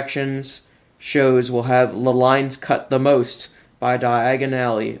attractions, shows will have the lines cut the most by Diagon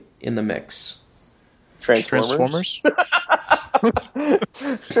Alley in the mix? Transformers.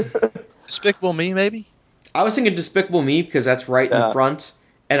 Despicable Me, maybe. I was thinking Despicable Me because that's right in Yeah. the front,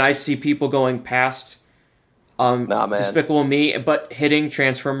 and I see people going past Nah, man. Despicable Me, but hitting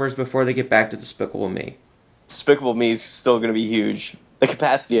Transformers before they get back to Despicable Me. Despicable Me is still going to be huge. The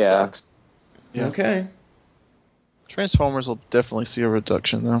capacity Yeah. sucks. Yeah. Okay. Transformers will definitely see a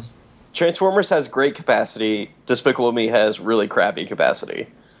reduction, though. Transformers has great capacity. Despicable Me has really crappy capacity.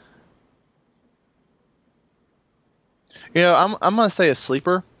 You know, I'm gonna say a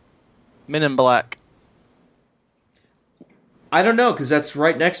sleeper. Men in Black. I don't know because that's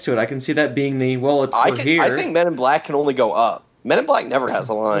right next to it. I can see that being the we're here. I think Men in Black can only go up. Men in Black never has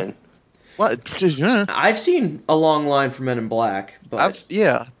a line. What? Yeah. I've seen a long line for Men in Black, but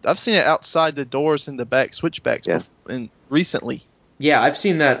I've seen it outside the doors in the back switchbacks Yeah. and recently. yeah, I've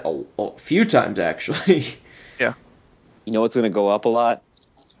seen that a few times actually. You know what's going to go up a lot?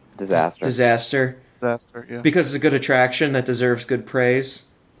 Disaster. Disaster. Disaster, yeah. Because it's a good attraction that deserves good praise.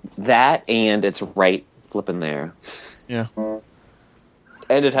 That and it's right flipping there. Yeah.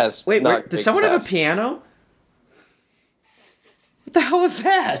 And it has. Wait, not did big someone have a capacity. piano? What the hell was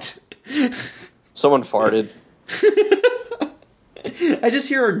that? Someone farted. I just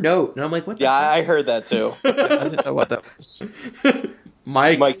hear a note, and I'm like, what the Yeah, heck? I heard that too. I didn't know what that was.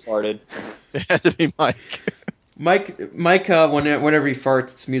 Mike, Mike farted. It had to be Mike. whenever he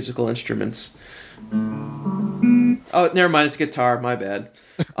farts, it's musical instruments. Oh, never mind, it's guitar, my bad.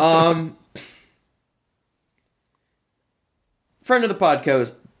 Friend of the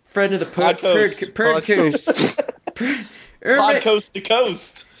podcast. Friend of the Podcoast. Pod coast to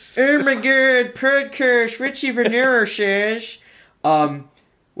coast. Oh my god, podcast. Richie Venero says,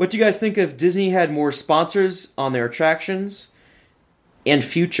 what do you guys think if Disney had more sponsors on their attractions and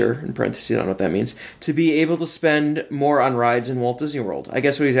future, in parentheses, I don't know what that means, to be able to spend more on rides in Walt Disney World? I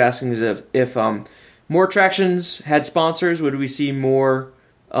guess what he's asking is if more attractions had sponsors, would we see more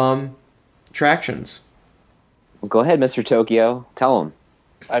attractions? Well, go ahead, Mr. Tokyo. Tell him.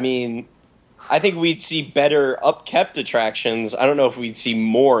 I mean, I think we'd see better upkept attractions. I don't know if we'd see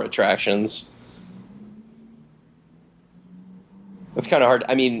more attractions. That's kind of hard.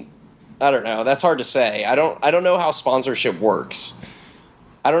 I mean, I don't know. That's hard to say. I don't know how sponsorship works.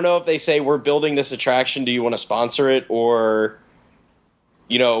 I don't know if they say we're building this attraction, do you want to sponsor it, or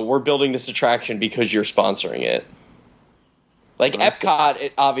we're building this attraction because you're sponsoring it. Like Epcot,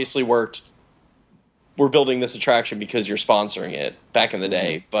 it obviously worked. We're building this attraction because you're sponsoring it back in the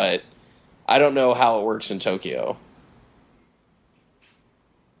day, but I don't know how it works in Tokyo.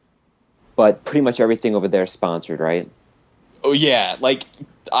 But pretty much everything over there is sponsored, right? Oh yeah, like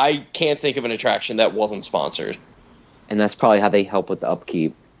I can't think of an attraction that wasn't sponsored. And that's probably how they help with the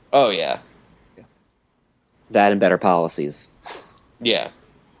upkeep. Oh yeah, That and better policies. yeah.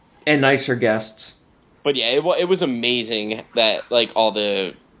 And nicer guests. But yeah, it was amazing that like all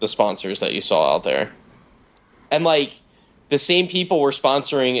the sponsors that you saw out there, and like the same people were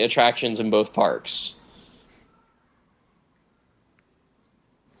sponsoring attractions in both parks.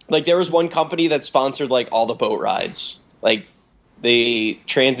 Like there was one company that sponsored like all the boat rides, like the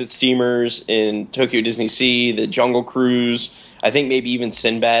transit steamers in Tokyo Disney Sea, the Jungle Cruise. I think maybe even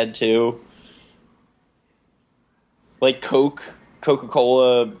Sinbad too. Like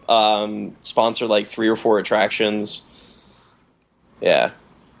Coca-Cola sponsored like 3 or 4 attractions. Yeah.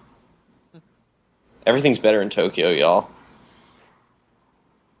 Everything's better in Tokyo, y'all.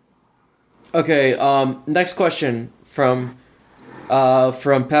 Okay, next question from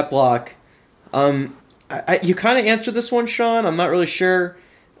Peplock. You kind of answered this one, Sean. I'm not really sure.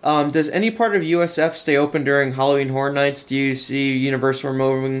 Does any part of USF stay open during Halloween Horror Nights? Do you see Universal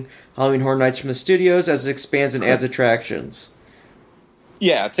removing Halloween Horror Nights from the studios as it expands and adds attractions?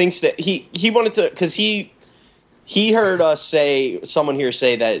 Yeah, thinks that he wanted to, because he heard us someone here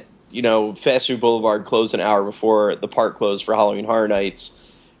say that, you know, Fast Food Boulevard closed an hour before the park closed for Halloween Horror Nights,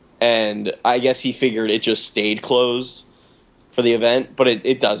 and I guess he figured it just stayed closed for the event, but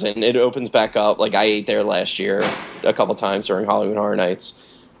it doesn't. It opens back up. Like I ate there last year a couple times during Halloween Horror Nights.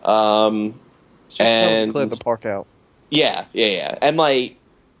 Just And clear the park out. yeah, and like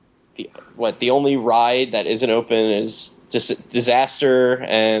the only ride that isn't open is Disaster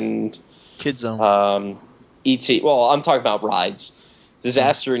and Kid Zone. E.T. Well, I'm talking about rides.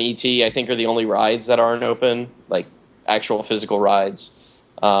 Disaster and E.T. I think are the only rides that aren't open, like actual physical rides.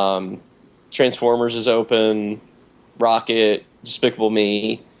 Transformers is open. Rocket, Despicable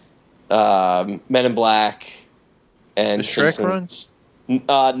Me, Men in Black, and The Shrek Simpsons.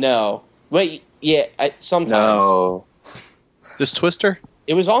 No. Wait, yeah, sometimes. No. This Twister?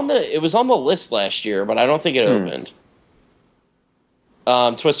 It was on the list last year, but I don't think it opened.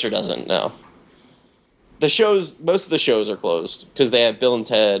 Twister doesn't. No. Most of the shows are closed because they have Bill and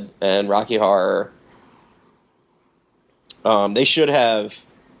Ted and Rocky Horror. They should have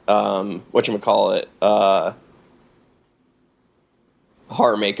whatchamacallit,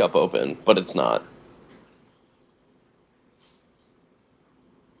 Horror Makeup open, but it's not.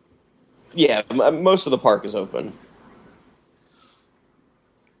 Yeah, most of the park is open.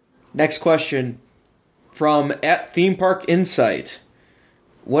 Next question from @ThemeParkInsight.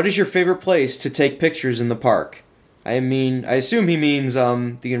 What is your favorite place to take pictures in the park? I assume he means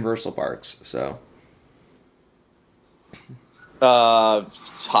the Universal parks. So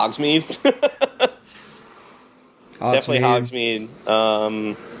Hogsmeade. Definitely Hogsmeade.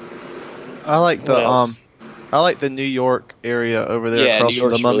 I like What else? the New York area over there Yeah, across New from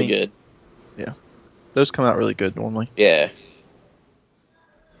the York's Mummy. really good. Yeah, those come out really good normally. Yeah.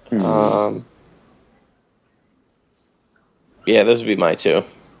 Yeah, those would be my two.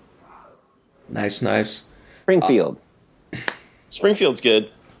 Nice. Springfield. Springfield's good.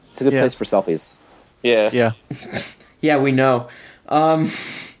 It's a good Yeah. place for selfies. Yeah. Yeah, Yeah, we know.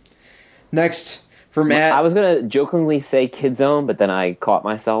 Next from Matt. I was going to jokingly say Kid Zone, but then I caught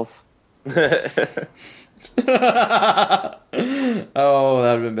myself. Oh, that would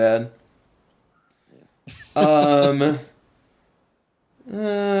have been bad.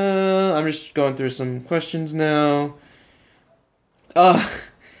 I'm just going through some questions now.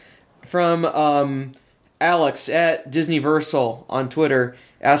 From Alex at Disneyversal on Twitter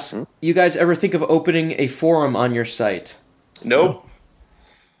asks, you guys ever think of opening a forum on your site? Nope.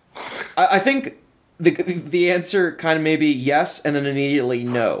 I think the answer kind of may be yes, and then immediately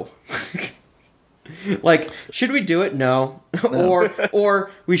no. Like, should we do it? No.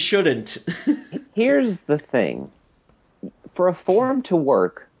 or we shouldn't. Here's the thing. For a forum to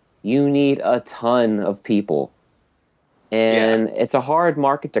work, you need a ton of people. And it's a hard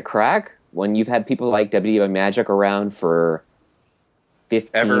market to crack when you've had people like WDW Magic around for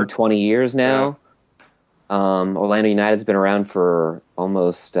 15, 20 years now. Orlando United's been around for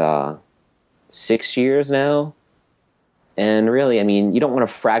almost 6 years now. And really, I mean, you don't want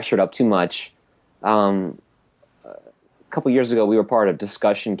to fracture it up too much. A couple years ago, we were part of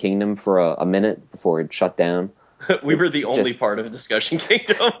Discussion Kingdom for a minute before it shut down. We were the only Just- part of Discussion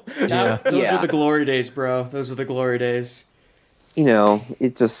Kingdom. yeah. Those Yeah. are the glory days, bro. Those are the glory days. You know,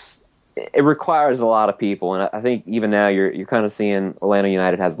 it requires a lot of people, and I think even now you're kind of seeing Orlando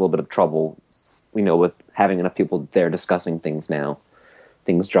United has a little bit of trouble, you know, with having enough people there discussing things now.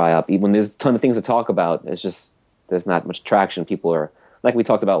 Things dry up. Even when there's a ton of things to talk about, it's just there's not much traction. People are like we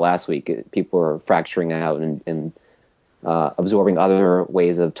talked about last week, people are fracturing out and absorbing other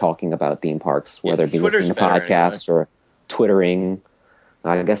ways of talking about theme parks, whether it be Twitter's listening to better podcasts or Twittering.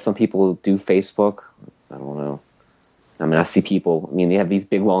 I guess some people do Facebook. I don't know. I mean, I see people. I mean, they have these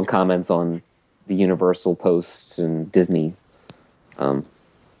big long comments on the Universal posts and Disney. And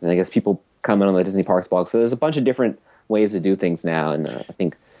I guess people comment on the Disney Parks blog. So there's a bunch of different ways to do things now. And I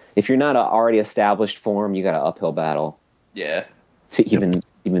think if you're not an already established forum, you got an uphill battle Yeah. to even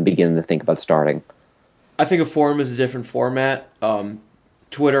begin to think about starting. I think a forum is a different format.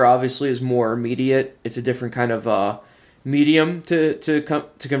 Twitter obviously is more immediate. It's a different kind of medium to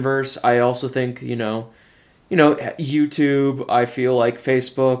converse. I also think YouTube. I feel like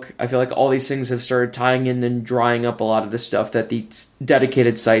Facebook. I feel like all these things have started tying in and drying up a lot of the stuff that the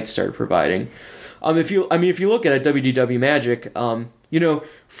dedicated sites started providing. If you look at WDW Magic,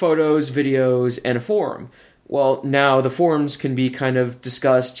 photos, videos, and a forum. Well, now the forums can be kind of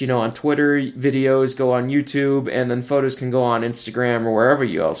discussed, on Twitter, videos go on YouTube, and then photos can go on Instagram or wherever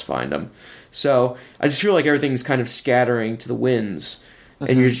you else find them. So I just feel like everything's kind of scattering to the winds,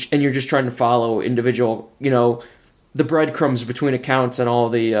 and you're just trying to follow individual, the breadcrumbs between accounts and all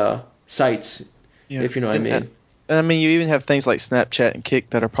the sites, if you know what I mean. I mean, you even have things like Snapchat and Kick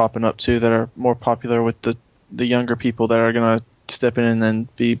that are popping up too, that are more popular with the younger people that are going to step in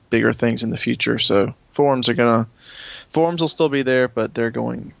and be bigger things in the future. So forums will still be there, but they're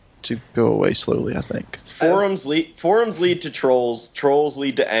going to go away slowly, I think. Forums lead to trolls. Trolls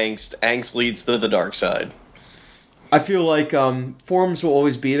lead to angst. Angst leads to the dark side. I feel like forums will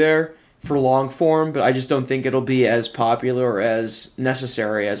always be there for long form, but I just don't think it'll be as popular or as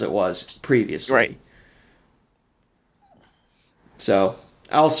necessary as it was previously. Right. So,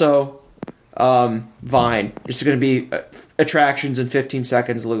 also, Vine. It's going to be attractions in 15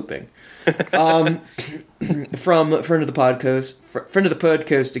 seconds looping. From friend of the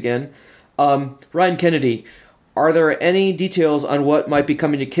podcast again, Ryan Kennedy. Are there any details on what might be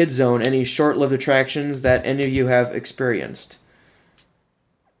coming to Kids Zone? Any short-lived attractions that any of you have experienced?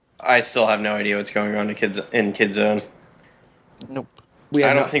 I still have no idea what's going on in Kids Zone. Nope.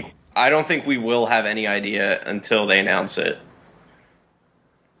 I don't think we will have any idea until they announce it.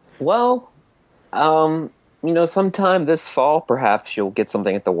 Well, sometime this fall, perhaps you'll get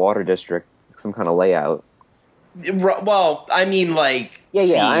something at the Water District, some kind of layout. Well, I mean, like... Yeah,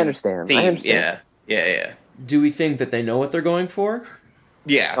 theme, I understand. Yeah. Do we think that they know what they're going for?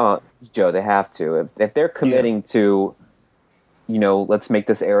 Yeah. Joe, they have to. If they're committing to, let's make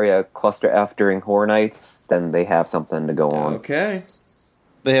this area cluster F during Horror Nights, then they have something to go on. Okay.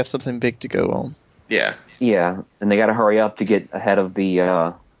 They have something big to go on. Yeah. Yeah, and they got to hurry up to get ahead of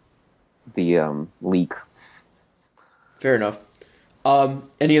the leak. Fair enough.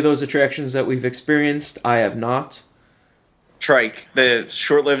 Any of those attractions that we've experienced, I have not. Trike, the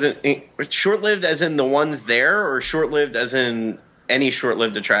short-lived as in the ones there, or short-lived as in any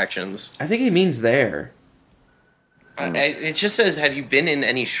short-lived attractions? I think he means there. It just says, have you been in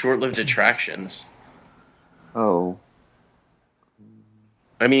any short-lived attractions? Oh.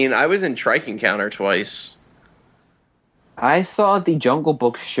 I mean, I was in Trike Encounter twice. I saw the Jungle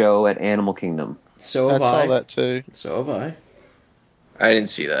Book show at Animal Kingdom. So have I. saw that too. So have I. I didn't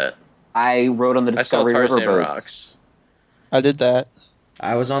see that. I rode on the I saw Discovery River Tarzan boats. Rocks. I did that.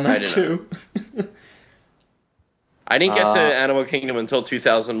 I was on I that did too. I didn't get to Animal Kingdom until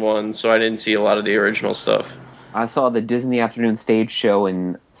 2001, so I didn't see a lot of the original stuff. I saw the Disney Afternoon Stage show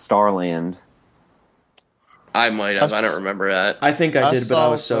in Starland. I might have. I don't remember that. I think I did, but I saw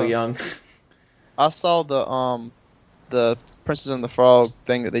was so young. I saw the Princess and the Frog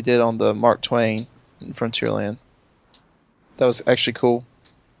thing that they did on the Mark Twain in Frontierland. That was actually cool.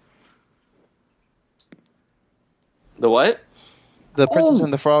 The what? The Princess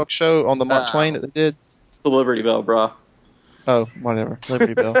and the Frog show on the Mark Twain that they did. It's the Liberty Bell, bro. Oh, whatever.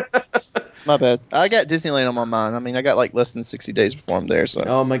 Liberty Bell. My bad. I got Disneyland on my mind. I mean, I got like less than 60 days before I'm there, so.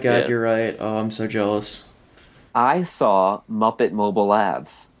 Oh my god, Yeah. you're right. Oh, I'm so jealous. I saw Muppet Mobile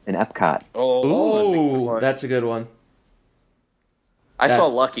Labs in Epcot. Oh, that's a good one. I saw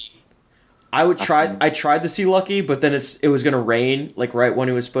Lucky. I tried to see Lucky, but then it was gonna rain like right when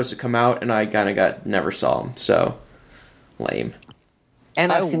he was supposed to come out, and I kind of never saw him. So lame.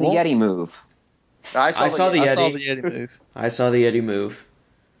 And I've seen the Yeti move. I saw the I Yeti. saw the Yeti move. I saw the Yeti move.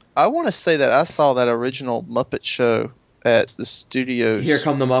 I want to say that I saw that original Muppet show at the studios. Here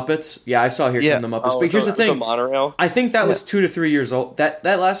Come the Muppets. Yeah, I saw Here Come the Muppets. But here's the The thing. monorail. I think that was 2 to 3 years old. That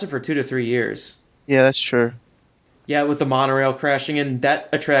lasted for 2 to 3 years. Yeah, that's true. Yeah, with the monorail crashing in, that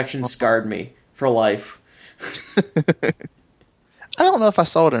attraction scarred me for life. I don't know if I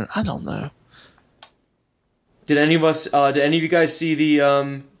saw it or I don't know. Did any of you guys see the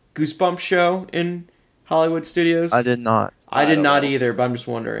Goosebumps show in Hollywood Studios? I did not. I did don't not know. either, but I'm just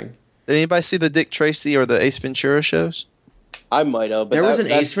wondering. Did anybody see the Dick Tracy or the Ace Ventura shows? I might have. But There was an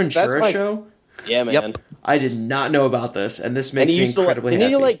that's- Ace Ventura that's my- show? Yeah, man. Yep. I did not know about this, and this And makes he me used to, incredibly didn't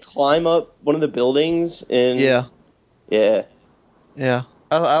happy. he like climb up one of the buildings? Yeah. Yeah. Yeah.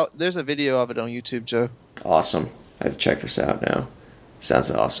 There's a video of it on YouTube, Joe. Awesome. I have to check this out now.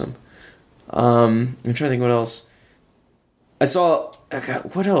 Sounds awesome. I'm trying to think what else. I saw.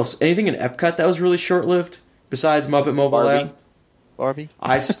 What else? Anything in Epcot that was really short-lived besides Muppet Mobile Barbie. Lab? Barbie?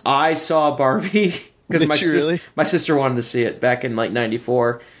 I saw Barbie because Did you really? my sister wanted to see it back in like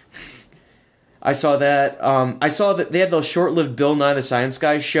 '94. I saw that. I saw that they had the short-lived Bill Nye the Science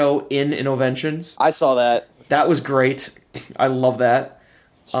Guy show in Innoventions. I saw that. That was great. I love that.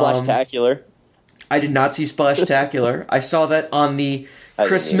 Splashtacular. I did not see Splashtacular. I saw that on the I didn't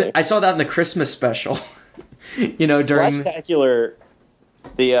Christmas. either. I saw that in the Christmas special. During Splashtacular,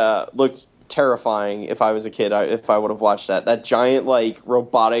 looked terrifying if I was a kid. If I would have watched that. That giant, like,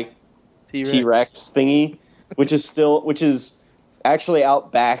 robotic T-Rex thingy, which is actually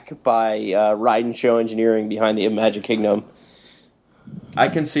out back by Ride and Show Engineering behind the Magic Kingdom. I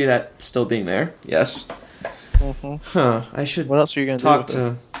can see that still being there. Yes. Mhm. Huh. I should What else are you going to talk do with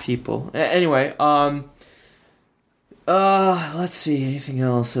it? to people. Anyway, let's see. Anything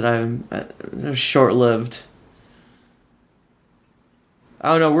else that I'm short-lived? I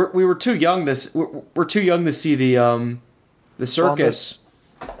don't know. We were too young to we're too young to see the circus.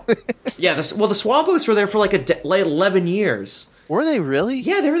 Yeah. The Swamp Boots were there for like 11 years. Were they really?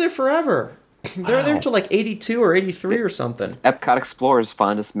 Yeah, they were there forever. They were there Wow. till like 82 or 83 or something. Epcot Explorer's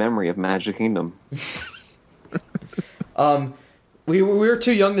fondest memory of Magic Kingdom. We were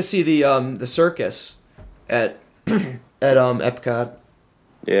too young to see the circus at Epcot.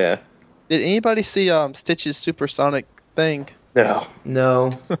 Yeah. Did anybody see Stitch's supersonic thing? No.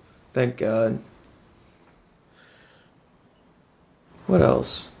 No, thank God. What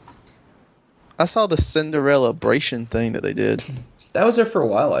else? I saw the Cinderella Bration thing that they did. That was there for a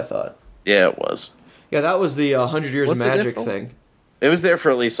while, I thought. Yeah, it was. Yeah, that was the 100 Years Was of it there Magic for- thing. It was there for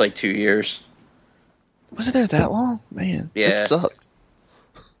at least like 2 years. Was it there that long? Man, Yeah. it sucked.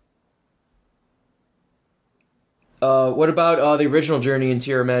 What about the original Journey into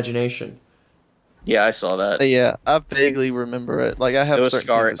Your Imagination? Yeah, I saw that. Yeah, I vaguely remember it. Like I have. It was certain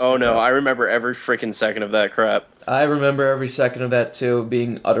scarring. things that Oh stick no, out. I remember every freaking second of that crap. I remember every second of that too,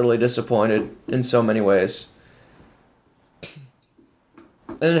 being utterly disappointed in so many ways.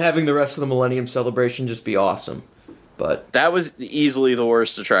 And then having the rest of the Millennium Celebration just be awesome. But That was easily the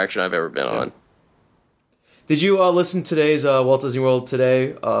worst attraction I've ever been on. did you listen to today's Walt Disney World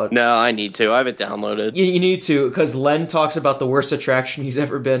today? No, I need to. I have it downloaded. You need to, because Len talks about the worst attraction he's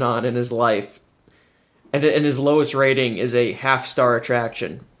ever been on in his life. And his lowest rating is a half-star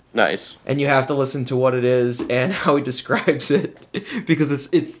attraction. Nice. And you have to listen to what it is and how he describes it. Because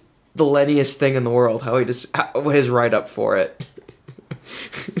it's the Lenniest thing in the world, his write-up for it.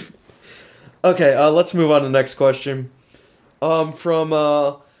 Okay, let's move on to the next question.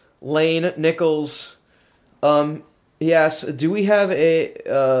 From Lane Nichols. He asks, do we have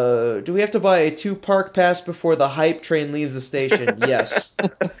to buy a 2-park pass before the hype train leaves the station? Yes.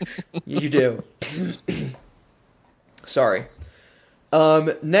 You do. Sorry.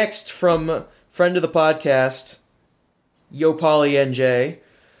 Next from friend of the podcast, Yo Polly NJ.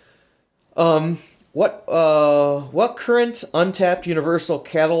 What current untapped Universal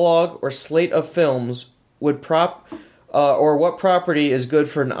catalog or slate of films would what property is good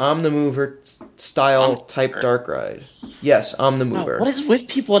for an Omnimover style type dark ride? Yes, Omnimover. What is with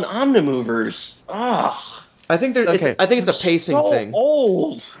people in Omnimovers? Ah, I think Okay. I think it's a pacing so thing.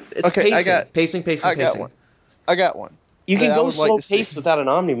 old. It's Okay, pacing. Pacing. I got one. I got one. You can that I go would like slow to see. pace without an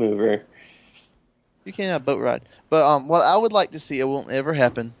Omnimover. You can't have a boat ride. But what I would like to see, it won't ever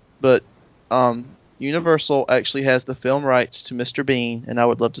happen, but Universal actually has the film rights to Mr. Bean, and I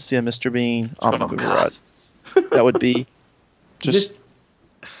would love to see a Mr. Bean Omnimover God. ride. That would be just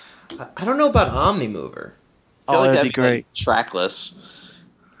I don't know about Omnimover. I feel that'd that'd be great. like, trackless.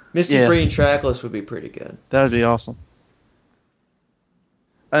 Misty Yeah. Green Trackless would be pretty good. That would be awesome.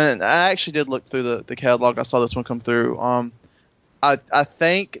 And I actually did look through the catalog. I saw this one come through. I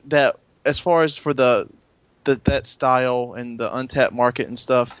think that as far as for that style and the untapped market and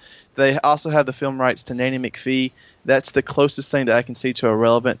stuff, they also have the film rights to Nanny McPhee. That's the closest thing that I can see to a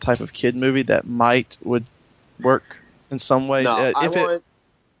relevant type of kid movie that would work in some ways. No, If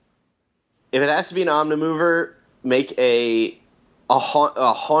if it has to be an Omnimover, make a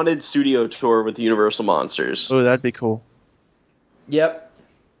haunted studio tour with Universal Monsters. oh, that'd be cool. Yep,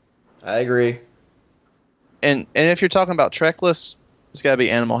 I agree. And if you're talking about Trackless, it's got to be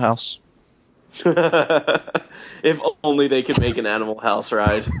Animal House. If only they could make an Animal House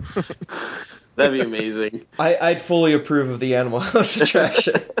ride. That'd be amazing. I'd fully approve of the Animal House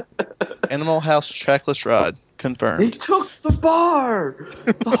attraction. Animal House Trackless ride They confirmed. took the bar!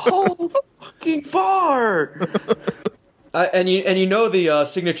 The whole fucking bar! And you know the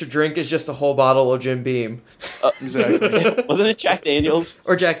signature drink is just a whole bottle of Jim Beam. Exactly. Wasn't it Jack Daniels?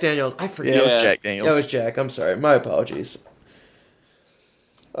 Or Jack Daniels. I forget. Yeah, it was Yeah. Jack Daniels. That was Jack. I'm sorry. My apologies.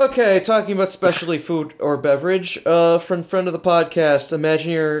 Okay, talking about specialty food or beverage, friend of the podcast,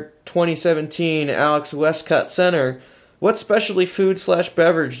 imagine your 2017 Alex Westcott Center. What specialty food /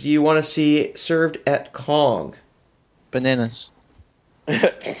 beverage do you want to see served at Kong? Bananas.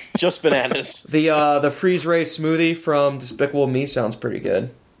 Just bananas. The freeze ray smoothie from Despicable Me sounds pretty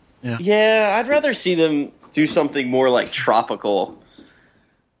good. Yeah, I'd rather see them do something more like tropical.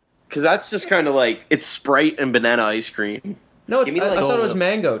 Because that's just kind of like, it's Sprite and banana ice cream. No, Give me, I like, thought it was Dole Whip.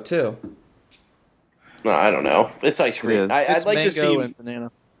 mango too. No, I don't know. It's ice cream. It is. I'd It's like to mango see. and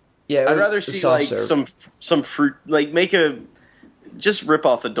banana. Yeah, it I'd was rather the see soft like serve. some fruit, like just rip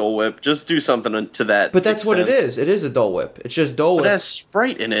off the Dole Whip. Just do something to that. But that's what it extent. is. It is a Dole Whip. It's just Dole But Whip. it has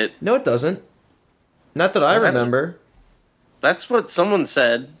Sprite in it. No, it doesn't. Not that I That's- remember. That's what someone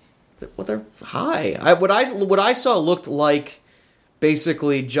said. Well, they're high. What I saw looked like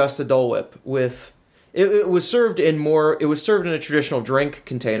basically just a Dole Whip with. It was served in more. It was served in a traditional drink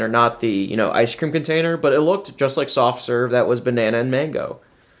container, not the ice cream container. But it looked just like soft serve. That was banana and mango,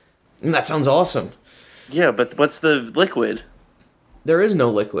 and that sounds awesome. Yeah, but what's the liquid? There is no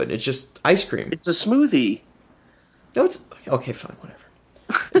liquid. It's just ice cream. It's a smoothie. No, it's okay. Fine, whatever.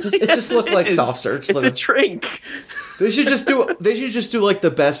 It just looked like It is. soft serve. It's a drink. They should just do. They should just do like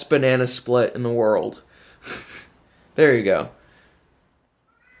the best banana split in the world. There you go.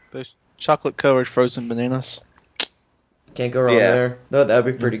 Those chocolate covered frozen bananas. Can't go wrong Yeah. there. No, that'd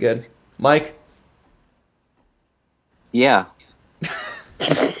be pretty good. Mike, Yeah.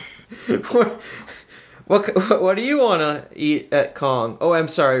 what do you want to eat at Kong? Oh, I'm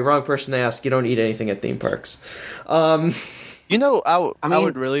sorry, wrong person to ask. You don't eat anything at theme parks. You know, I mean-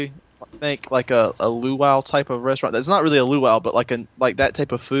 would really think like a luau type of restaurant. That's not really a luau, but like that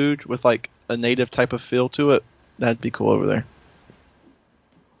type of food with like a native type of feel to it. That'd be cool over there.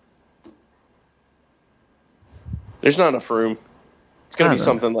 There's not enough room. It's gonna I be know.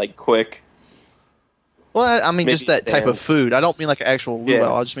 something like quick. Well, I mean, Maybe just that type of stand. food. I don't mean like an actual luau.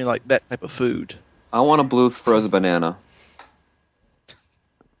 Yeah. I just mean like that type of food. I want a blue frozen banana.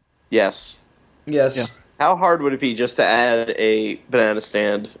 Yes. Yes. Yeah. How hard would it be just to add a banana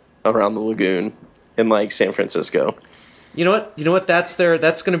stand around the lagoon in like San Francisco? You know what? That's going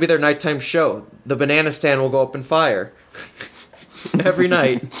to be their nighttime show. The banana stand will go up in fire every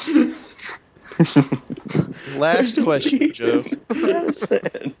night. Last question, Joe.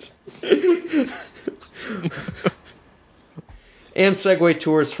 And Segway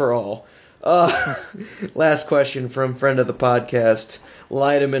tours for all. Last question from friend of the podcast,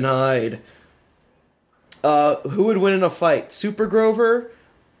 Lydeman Hyde. Who would win in a fight, Super Grover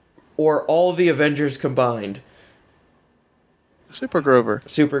or all the Avengers combined? Super Grover.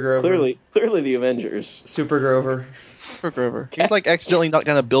 Super Grover. Clearly the Avengers. Super Grover. Super Grover. He'd like accidentally knock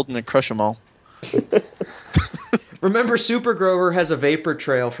down a building and crush them all. Remember, Super Grover has a vapor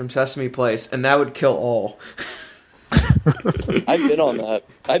trail from Sesame Place, and that would kill all. I've been on that.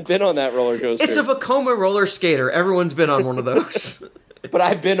 I've been on that roller coaster. It's a Vekoma roller skater. Everyone's been on one of those. But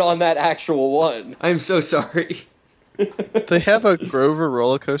I've been on that actual one. I'm so sorry. They have a Grover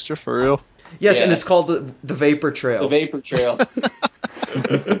roller coaster for real. Yes, and Yeah. it's called the Vapor Trail. The vapor trail.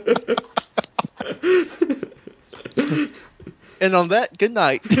 And on that, good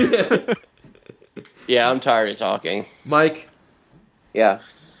night. Yeah, I'm tired of talking. Mike, Yeah.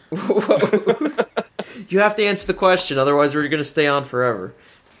 you have to answer the question, otherwise we're going to stay on forever.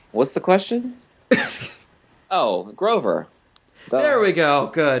 What's the question? Oh, Grover. There we go.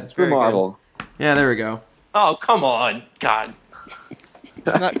 Good. Screw Very good. Marvel. Yeah, there we go. Oh, come on. God.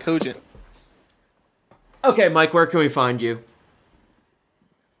 It's not cogent. Okay, Mike, where can we find you?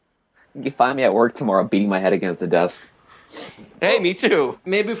 You can find me at work tomorrow beating my head against the desk. Hey, me too.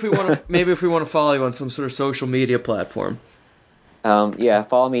 Maybe if we want to follow you on some sort of social media platform. Yeah,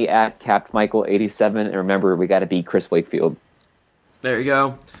 follow me at CaptMichael87, and remember, we got to beat Chris Wakefield. There you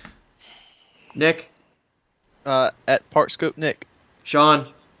go. Nick, At Parkscope Nick. Sean,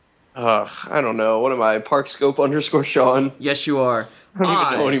 I don't know. What am I? Parkscope _ Sean? yes you are. I don't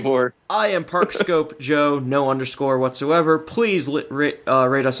even know anymore. I am Parkscope Joe, no underscore whatsoever. Please rate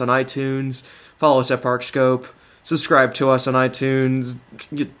us on iTunes. Follow us at Parkscope. Subscribe to us on iTunes.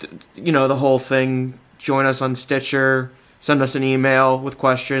 You know, the whole thing. join us on Stitcher. Send us an email with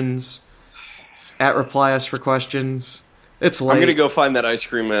questions. @reply us for questions. It's late. I'm gonna go find that ice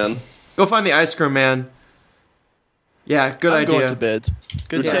cream man. Go find the ice cream man. Yeah, good I'm idea. going to bed.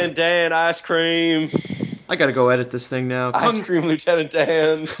 Good night. Lieutenant Dan, ice cream. I gotta go edit this thing now. Ice cream, Lieutenant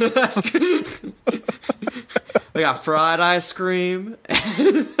Dan. Ice cream. We got fried ice cream.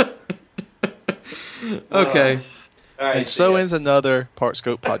 Okay. All right, And see so ya. ends another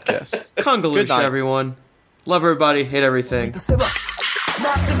Parkscope podcast. Good Congaloosh, night. everyone. Love everybody, hate everything.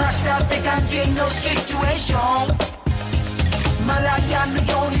 待ってましたって感じのシチュエーションマライアの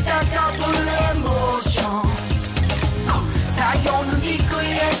ように高ぶるエモーション太陽の憎い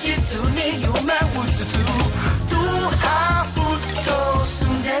演出に夢うつつトゥハーフと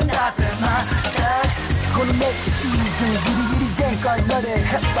寸前だぜまだこのネックシーズンギリギリ限界まで引っ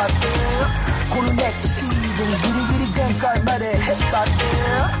張ってこのネックシーズンギリギリ限界まで引っ張って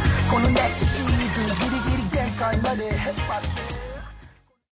このネックシーズンギリギリ限界まで引っ張って